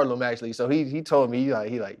from Harlem actually, so he told me he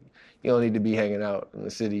like you don't need to be hanging out in the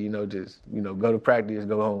city, just go to practice,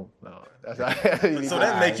 go home. No, that's so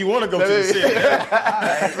that make you want to go to the city.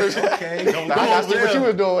 Okay. I see what you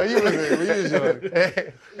was doing when you was young.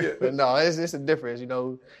 But no, it's a difference,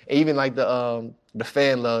 Even like the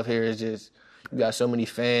fan love here is just, you got so many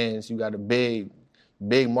fans, you got a big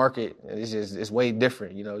market, and it's way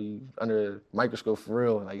different, you under a microscope for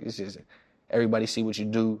real. Like, it's just, everybody see what you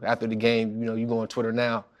do after the game. You go on Twitter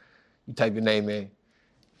now, you type your name in,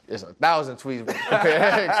 it's 1,000 tweets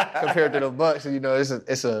compared to the Bucks.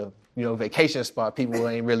 It's a vacation spot. People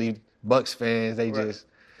ain't really Bucks fans. They just,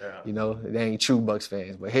 they ain't true Bucks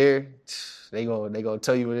fans. But here, they gonna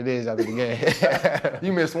tell you what it is after the game.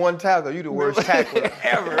 You missed one tackle, you the worst tackler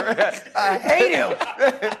ever. I hate him.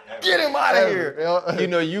 Get him out of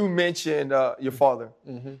here. You mentioned your father,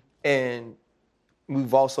 and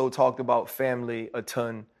we've also talked about family a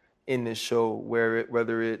ton in this show,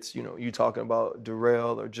 whether it's you talking about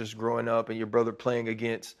Darrell or just growing up and your brother playing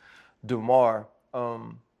against Damar.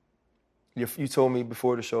 You told me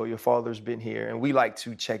before the show your father's been here, and we like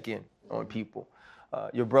to check in on people.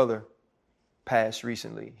 Your brother passed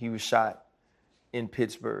recently. He was shot in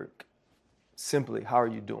Pittsburgh. Simply, how are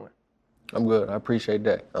you doing? I'm good. I appreciate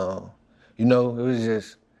that. It was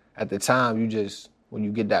just, at the time, when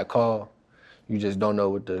you get that call, you just don't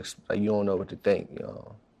know you don't know what to think.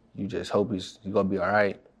 You just hope he's gonna be all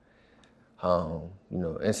right.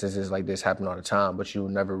 Instances like this happen all the time, but you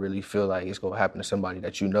never really feel like it's gonna happen to somebody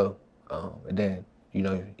that you know. And then,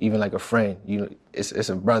 even like a friend, it's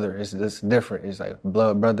a brother. It's different. It's like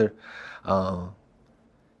blood brother. I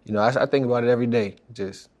think about it every day.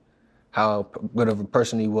 Just how good of a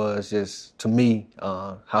person he was. Just to me,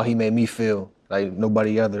 how he made me feel like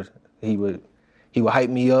nobody other. He would hype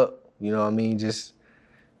me up. You know what I mean? Just,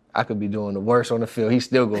 I could be doing the worst on the field. He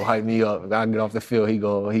still gonna hype me up. If I get off the field, he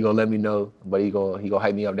gonna let me know. But he gonna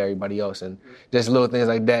hype me up to everybody else. And just little things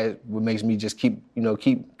like that, what makes me just keep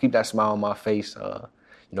that smile on my face.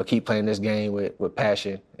 Keep playing this game with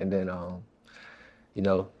passion. And then,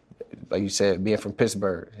 like you said, being from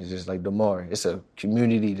Pittsburgh, it's just like Damar. It's a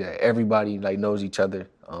community that everybody knows each other.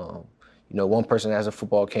 One person has a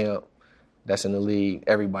football camp that's in the league,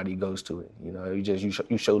 everybody goes to it.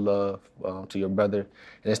 You show love to your brother.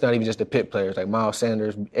 And it's not even just the Pitt players, like Miles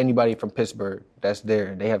Sanders, anybody from Pittsburgh that's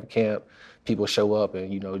there. They have a camp, people show up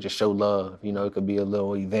and, just show love. It could be a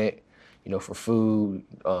little event, for food,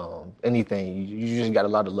 anything. You just got a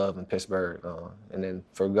lot of love in Pittsburgh. And then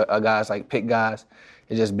for guys like Pitt guys,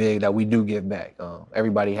 it's just big that we do give back.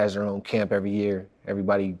 Everybody has their own camp every year.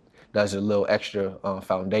 Everybody does a little extra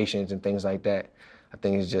foundations and things like that. I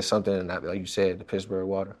think it's just something that, like you said, the Pittsburgh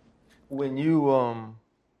water. When you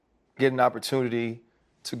get an opportunity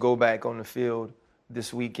to go back on the field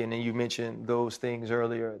this weekend, and you mentioned those things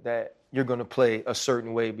earlier, that you're going to play a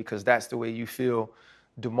certain way because that's the way you feel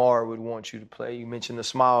Damar would want you to play. You mentioned the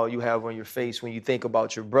smile you have on your face when you think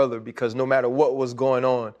about your brother, because no matter what was going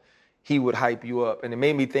on, he would hype you up. And it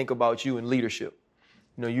made me think about you in leadership.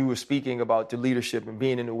 You were speaking about the leadership and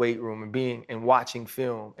being in the weight room and being and watching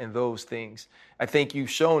film and those things. I think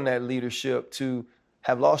you've shown that leadership to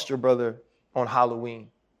have lost your brother on Halloween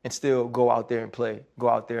and still go out there and play, go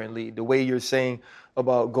out there and lead. The way you're saying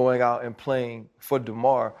about going out and playing for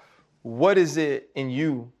Damar, what is it in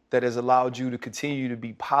you that has allowed you to continue to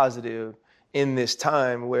be positive in this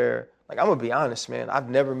time where, I'm going to be honest, man, I've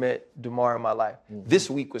never met Damar in my life. Mm-hmm.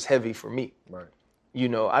 This week was heavy for me. Right.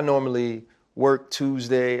 I normally work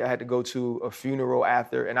Tuesday. I had to go to a funeral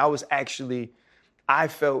after, and I was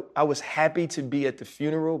happy to be at the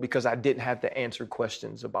funeral because I didn't have to answer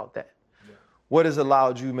questions about that. Yeah. What has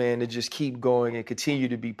allowed you, man, to just keep going and continue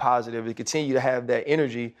to be positive and continue to have that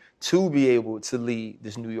energy to be able to lead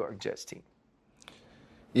this New York Jets team?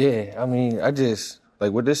 Yeah, I just,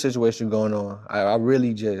 with this situation going on, I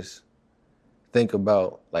really just think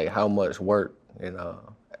about, how much work and,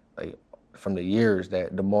 from the years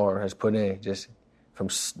that Damar has put in, just from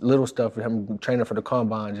little stuff, for him training for the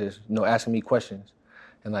combine, just, asking me questions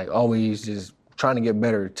and always just trying to get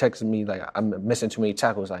better, texting me I'm missing too many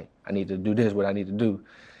tackles, I need to do this, what I need to do.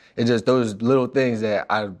 It's just those little things that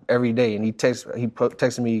every day, and he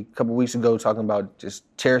texted me a couple weeks ago talking about just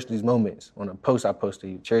cherish these moments on a post I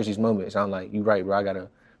posted, cherish these moments. I'm like, you right, bro, I got to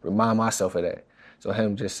remind myself of that. So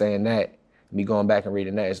him just saying that, me going back and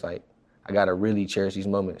reading that, it's I got to really cherish these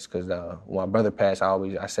moments because when my brother passed,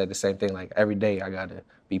 I said the same thing. Every day I got to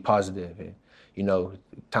be positive and,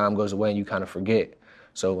 time goes away and you kind of forget.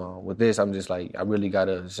 So with this, I'm just like,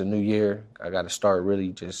 it's a new year. I got to start really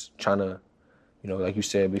just trying to, like you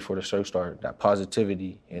said before the show started, that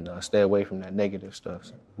positivity and stay away from that negative stuff.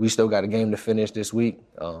 So we still got a game to finish this week,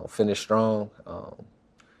 finish strong.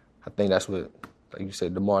 I think that's what, like you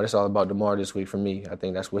said, Damar, it's all about Damar this week for me. I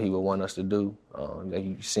think that's what he would want us to do. Like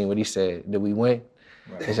you seen what he said. Did we win?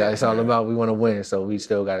 Right. It's all about we want to win, so we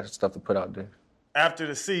still got stuff to put out there. After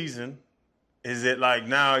the season, is it like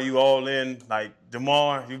now you all in, like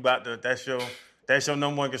Damar, you about to, that's your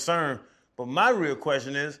number one concern. But my real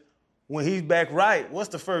question is, when he's back right,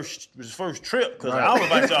 what's his first trip? Because I was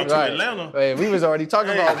invite y'all to Atlanta. Hey, we was already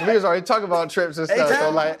talking about trips and stuff. So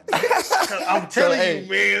like, I'm telling you, man,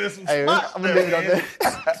 there's some spots. I'm gonna leave it out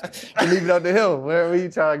there. Leave it out to him. Wherever you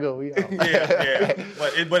trying to go, we out. Yeah.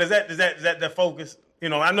 But is that the focus?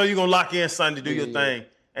 I know you're gonna lock in Sunday, do your thing,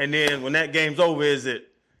 and then when that game's over, is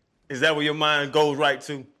that where your mind goes right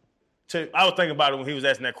to? I was thinking about it when he was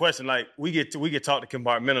asking that question. Like we get taught to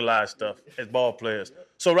compartmentalize stuff as ball players.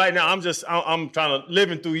 So right now I'm trying to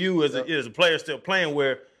living through you as a player still playing.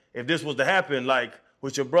 Where if this was to happen, like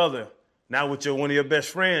with your brother, now with one of your best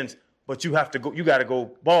friends, but you got to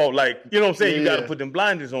go ball. Like you know what I'm saying? You got to put them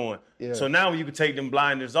blinders on. Yeah. So now when you can take them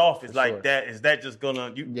blinders off, it's like that. Is that just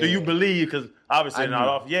gonna? Do you believe? Because obviously they're not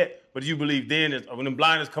off yet. But do you believe then when the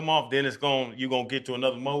blinders come off, then you're gonna get to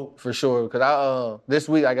another mode? For sure. Because this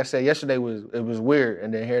week, like I said, yesterday was weird,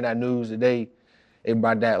 and then hearing that news today, it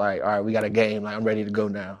brought that like, all right, we got a game, like I'm ready to go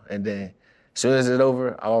now. And then as soon as it's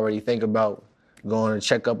over, I already think about going to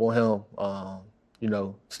check up on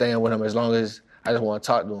him, staying with him as long as I just want to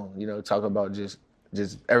talk to him, talk about just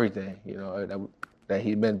everything, that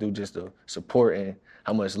he's been through, just the support and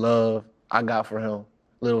how much love I got for him,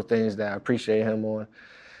 little things that I appreciate him on.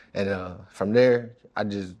 And from there, I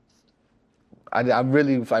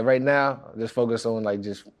really, like right now, just focus on like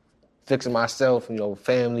just fixing myself,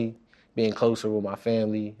 family, being closer with my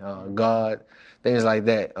family, God, things like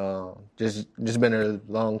that. Just been a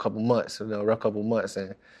long couple months, rough couple months,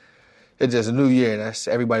 and it's just a new year, and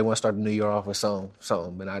everybody wants to start the new year off with something,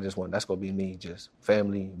 but that's going to be me, just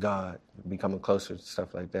family, God, becoming closer,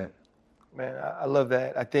 stuff like that. Man, I love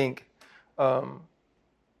that. I think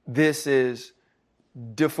this is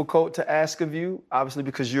difficult to ask of you, obviously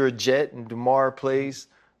because you're a Jet and Damar plays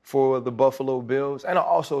for the Buffalo Bills, and I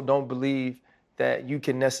also don't believe that you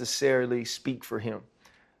can necessarily speak for him.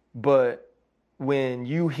 But when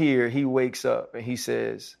you hear he wakes up and he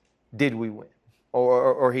says, did we win?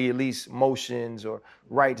 Or he at least motions or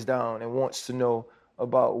writes down and wants to know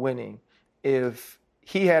about winning. If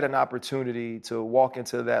he had an opportunity to walk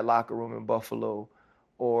into that locker room in Buffalo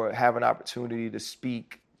or have an opportunity to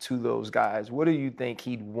speak to those guys, what do you think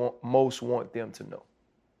he'd most want them to know?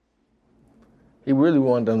 He really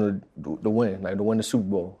wanted them to win, like to win the Super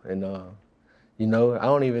Bowl. And, I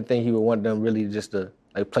don't even think he would want them really just to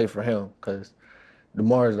like play for him, because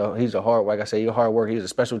Damar, he's a hard worker. He's a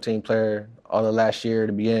special team player all the last year,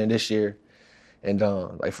 the beginning of this year. And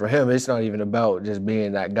like for him, it's not even about just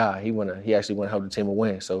being that guy. He actually want to help the team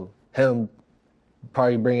win. So him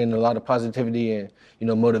probably bringing a lot of positivity and,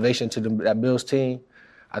 motivation to that Bills team,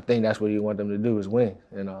 I think that's what you want them to do is win.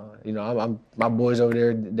 And, I'm my boys over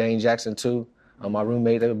there, Dane Jackson too, my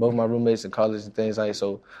roommate, they were both my roommates in college and things like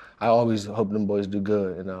so. I always hope them boys do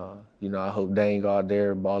good. And, I hope Dane go out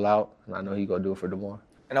there, ball out, and I know he going to do it for Damar.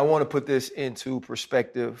 And I want to put this into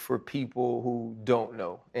perspective for people who don't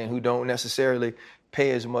know and who don't necessarily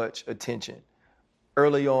pay as much attention.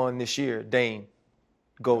 Early on this year, Dane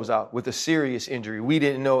goes out with a serious injury. We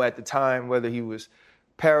didn't know at the time whether he was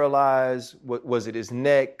paralyzed, was it his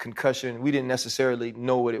neck, concussion? We didn't necessarily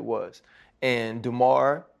know what it was. And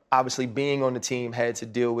Damar, obviously being on the team, had to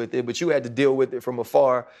deal with it, but you had to deal with it from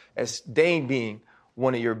afar as Dane being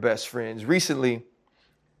one of your best friends. Recently,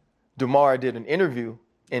 Damar did an interview,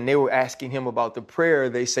 and they were asking him about the prayer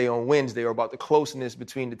they say on Wednesday or about the closeness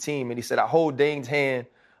between the team. And he said, I hold Dane's hand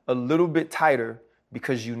a little bit tighter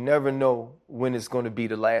because you never know when it's going to be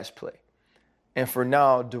the last play. And for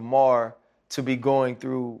now, Damar to be going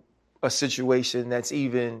through a situation that's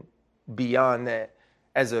even beyond that.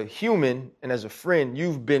 As a human and as a friend,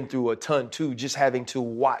 you've been through a ton too, just having to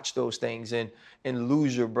watch those things and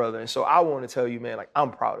lose your brother. And so I want to tell you, man, like,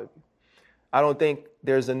 I'm proud of you. I don't think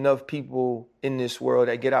there's enough people in this world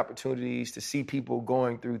that get opportunities to see people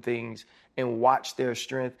going through things and watch their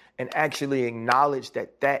strength and actually acknowledge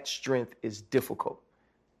that strength is difficult,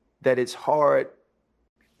 that it's hard.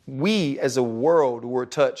 We as a world were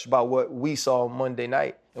touched by what we saw Monday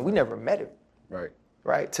night, and we never met him. Right.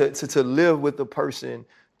 Right? To live with a person,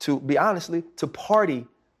 to be honestly, to party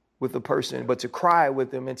with a person, but to cry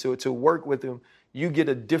with them and to work with them, you get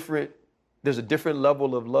there's a different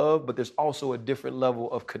level of love, but there's also a different level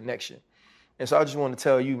of connection. And so I just want to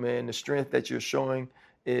tell you, man, the strength that you're showing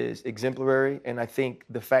is exemplary. And I think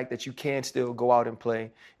the fact that you can still go out and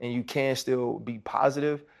play and you can still be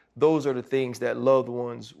positive, those are the things that loved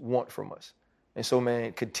ones want from us. And so,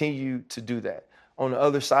 man, continue to do that. On the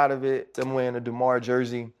other side of it, I'm wearing a Damar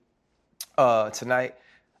jersey tonight.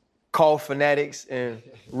 Call Fanatics and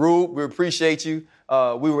Rube, we appreciate you.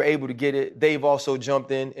 We were able to get it. They've also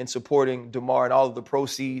jumped in supporting Damar, and all of the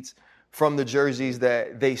proceeds from the jerseys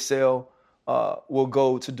that they sell will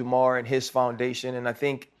go to Damar and his foundation. And I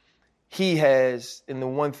think he has, and the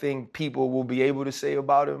one thing people will be able to say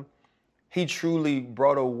about him, he truly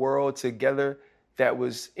brought a world together that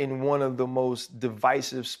was in one of the most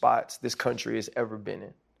divisive spots this country has ever been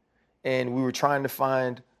in. And we were trying to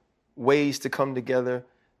find ways to come together.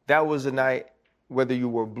 That was a night, whether you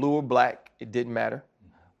were blue or black, it didn't matter.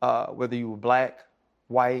 Whether you were black,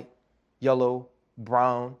 white, yellow,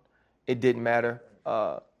 brown, it didn't matter.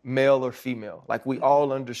 Male or female. Like, we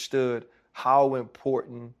all understood how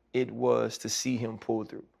important it was to see him pull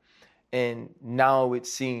through. And now it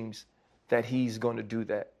seems that he's going to do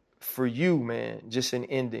that. For you, man, just an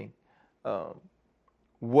ending,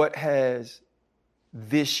 what has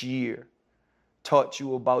this year taught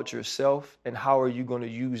you about yourself, and how are you going to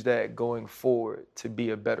use that going forward to be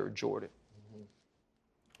a better Jordan?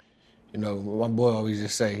 You know, my boy always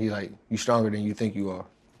just say, he like, you stronger than you think you are.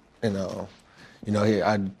 And, you know,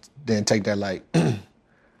 I didn't take that like,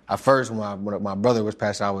 at first when my brother was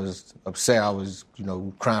passed, I was upset. I was, you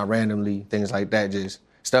know, crying randomly, things like that, just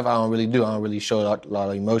stuff I don't really do. I don't really show a lot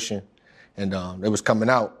of emotion. And it was coming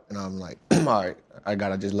out, and I'm like, all right, I got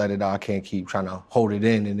to just let it out. I can't keep trying to hold it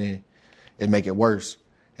in, and then it make it worse.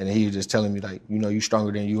 And he was just telling me, like, you know, you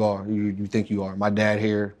stronger than you are. You think you are. My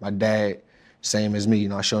dad, same as me. You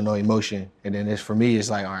know, I show no emotion. And then for me, it's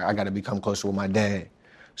like, all right, I got to become closer with my dad.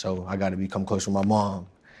 So I got to become closer with my mom.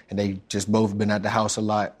 And they just both been at the house a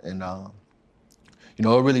lot. And, you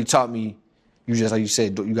know, it really taught me, you just, like you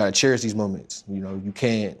said, you got to cherish these moments. You know, you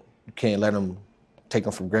can't let them take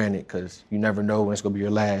them for granted, because you never know when it's going to be your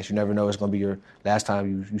last. You never know it's going to be your last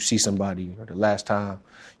time you see somebody, or the last time,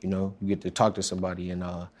 you know, you get to talk to somebody. And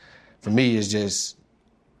for me, it's just,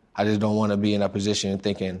 I just don't want to be in that position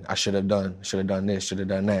thinking I should have done this, should have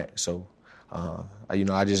done that. So, you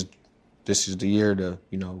know, this is the year to,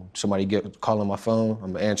 you know, somebody calling my phone,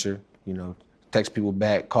 I'm going to answer, you know, text people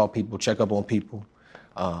back, call people, check up on people.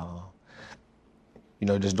 You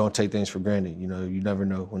know, just don't take things for granted. You know, you never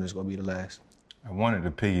know when it's going to be the last. I wanted to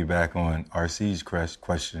piggyback on RC's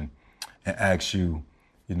question and ask you,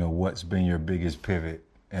 you know, what's been your biggest pivot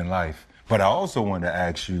in life? But I also wanted to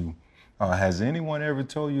ask you, has anyone ever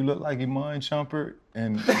told you look like Iman Shumpert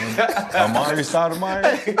and Amari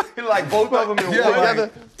Stoudemire? Like both of them in one?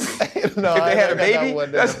 Together? No, if they had a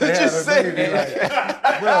baby? That's what you said.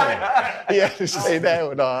 Yeah, to say that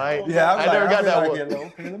one. No, I never got that one.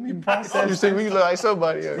 Okay, let me process. You see, we look like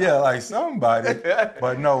somebody. Yeah, like somebody.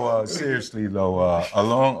 But no, seriously though,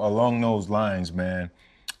 along those lines, man,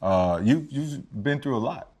 you've been through a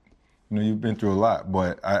lot. You know, you've been through a lot.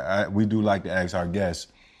 But we do like to ask our guests,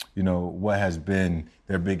 you know, what has been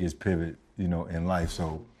their biggest pivot, you know, in life.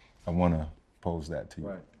 So I want to pose that to you.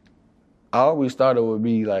 Right. I always thought it would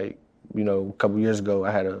be like, you know, a couple years ago,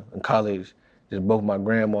 I had in college, just both my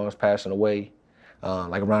grandmas passing away,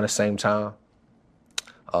 like around the same time.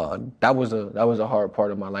 That was a hard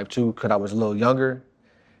part of my life too, because I was a little younger,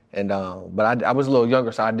 and but I was a little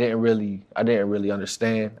younger, so I didn't really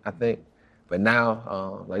understand, I think. But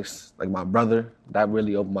now, like my brother, that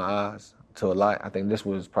really opened my eyes to a lot. I think this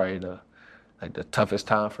was probably the toughest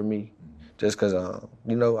time for me, just because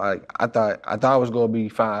you know, I thought I was gonna be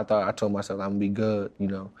fine. I told myself I'm gonna be good, you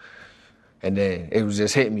know, and then it was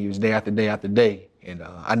just hitting me. It was day after day after day, and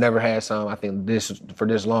I never had I think for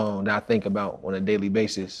this long that I think about on a daily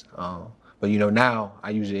basis. But you know, now I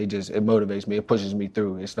use it. It motivates me. It pushes me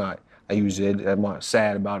through. It's not. I use it. I'm not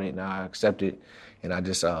sad about it, and I accept it, and I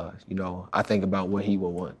just you know, I think about what he would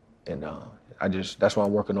want, and that's what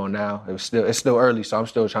I'm working on now. It's still early, so I'm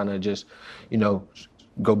still trying to just, you know,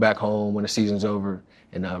 go back home when the season's over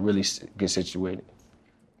and really get situated.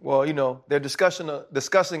 Well, you know, they're discussing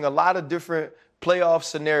a lot of different playoff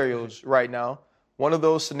scenarios right now. One of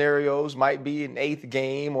those scenarios might be an 8th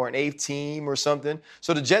game or an 8th team or something.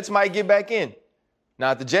 So the Jets might get back in.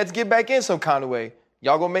 Now, if the Jets get back in some kind of way,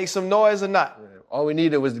 y'all gonna make some noise or not? All we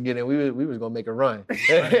needed was to get in. We was gonna make a run. We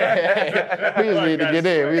just needed to get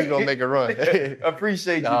in. We was gonna make a run.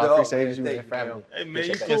 Appreciate you, dog. dog. Appreciate you, man. Hey,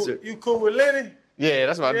 man, you cool with Lenny? Yeah,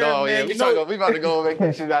 that's my dog. man, Yeah, we about to go on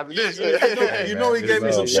vacation after this. You know he gave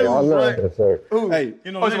me some Yeah, shoes, I love right? that, sir. Hey,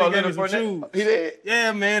 You know, he gave me some shoes. He did.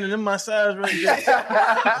 Yeah, man, and them my size right there.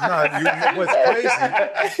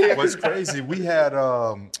 What's crazy, we had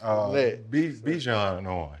Lit. Bijan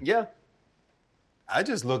on. yeah. I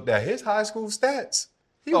just looked at his high school stats.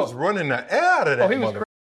 He was running the air out of that He was mother.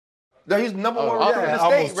 No, he's number one yeah, receiver in the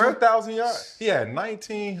Almost state, bro. 2,000 yards. He had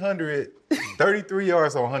 1,933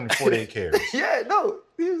 yards on 148 carries. Yeah, no.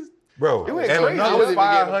 He was, Bro, went and crazy. another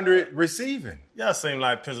 500 receiving. Y'all seem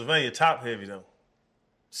like Pennsylvania top heavy though.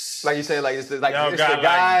 like you say, like it's like Y'all it's got the like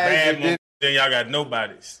guys. bad and then, then y'all got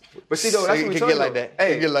nobodies. but see, though, that's So what we it talking can get like about. that. It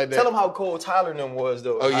Hey, can get like that. tell them how Cole Tyler and them was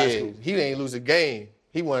though. Oh in high yeah, school. he didn't lose a game.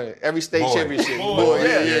 He won every state Boy. championship. Boy,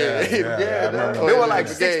 yeah. I Yeah, remember they were that. like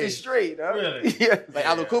Yeah. 60 straight. Huh? Really? Yeah. Like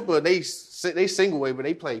Alvin Cooper, they single way, but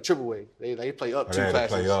they play triple way. They play up Oh, two they had to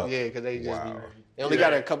classes. play up. Yeah, because they just Wow. they only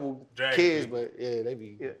got a couple Drag kids, people. but yeah, they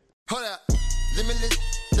be. Yeah. Hold up, limitless.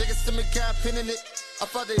 Take a stomach, got pinning it. I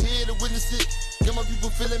fought the head to witness it. Got my people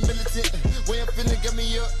feeling militant. Way I'm feeling, got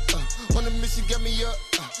me up. On the mission, got me up.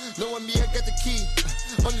 Knowing me, I got the key.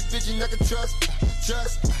 Only vision I can trust.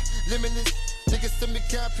 Limitless. Take a stomach,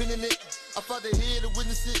 got pinning it. I fought the head to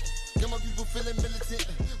witness it. Got my people feeling militant.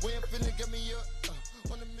 Way I'm feeling, got me up.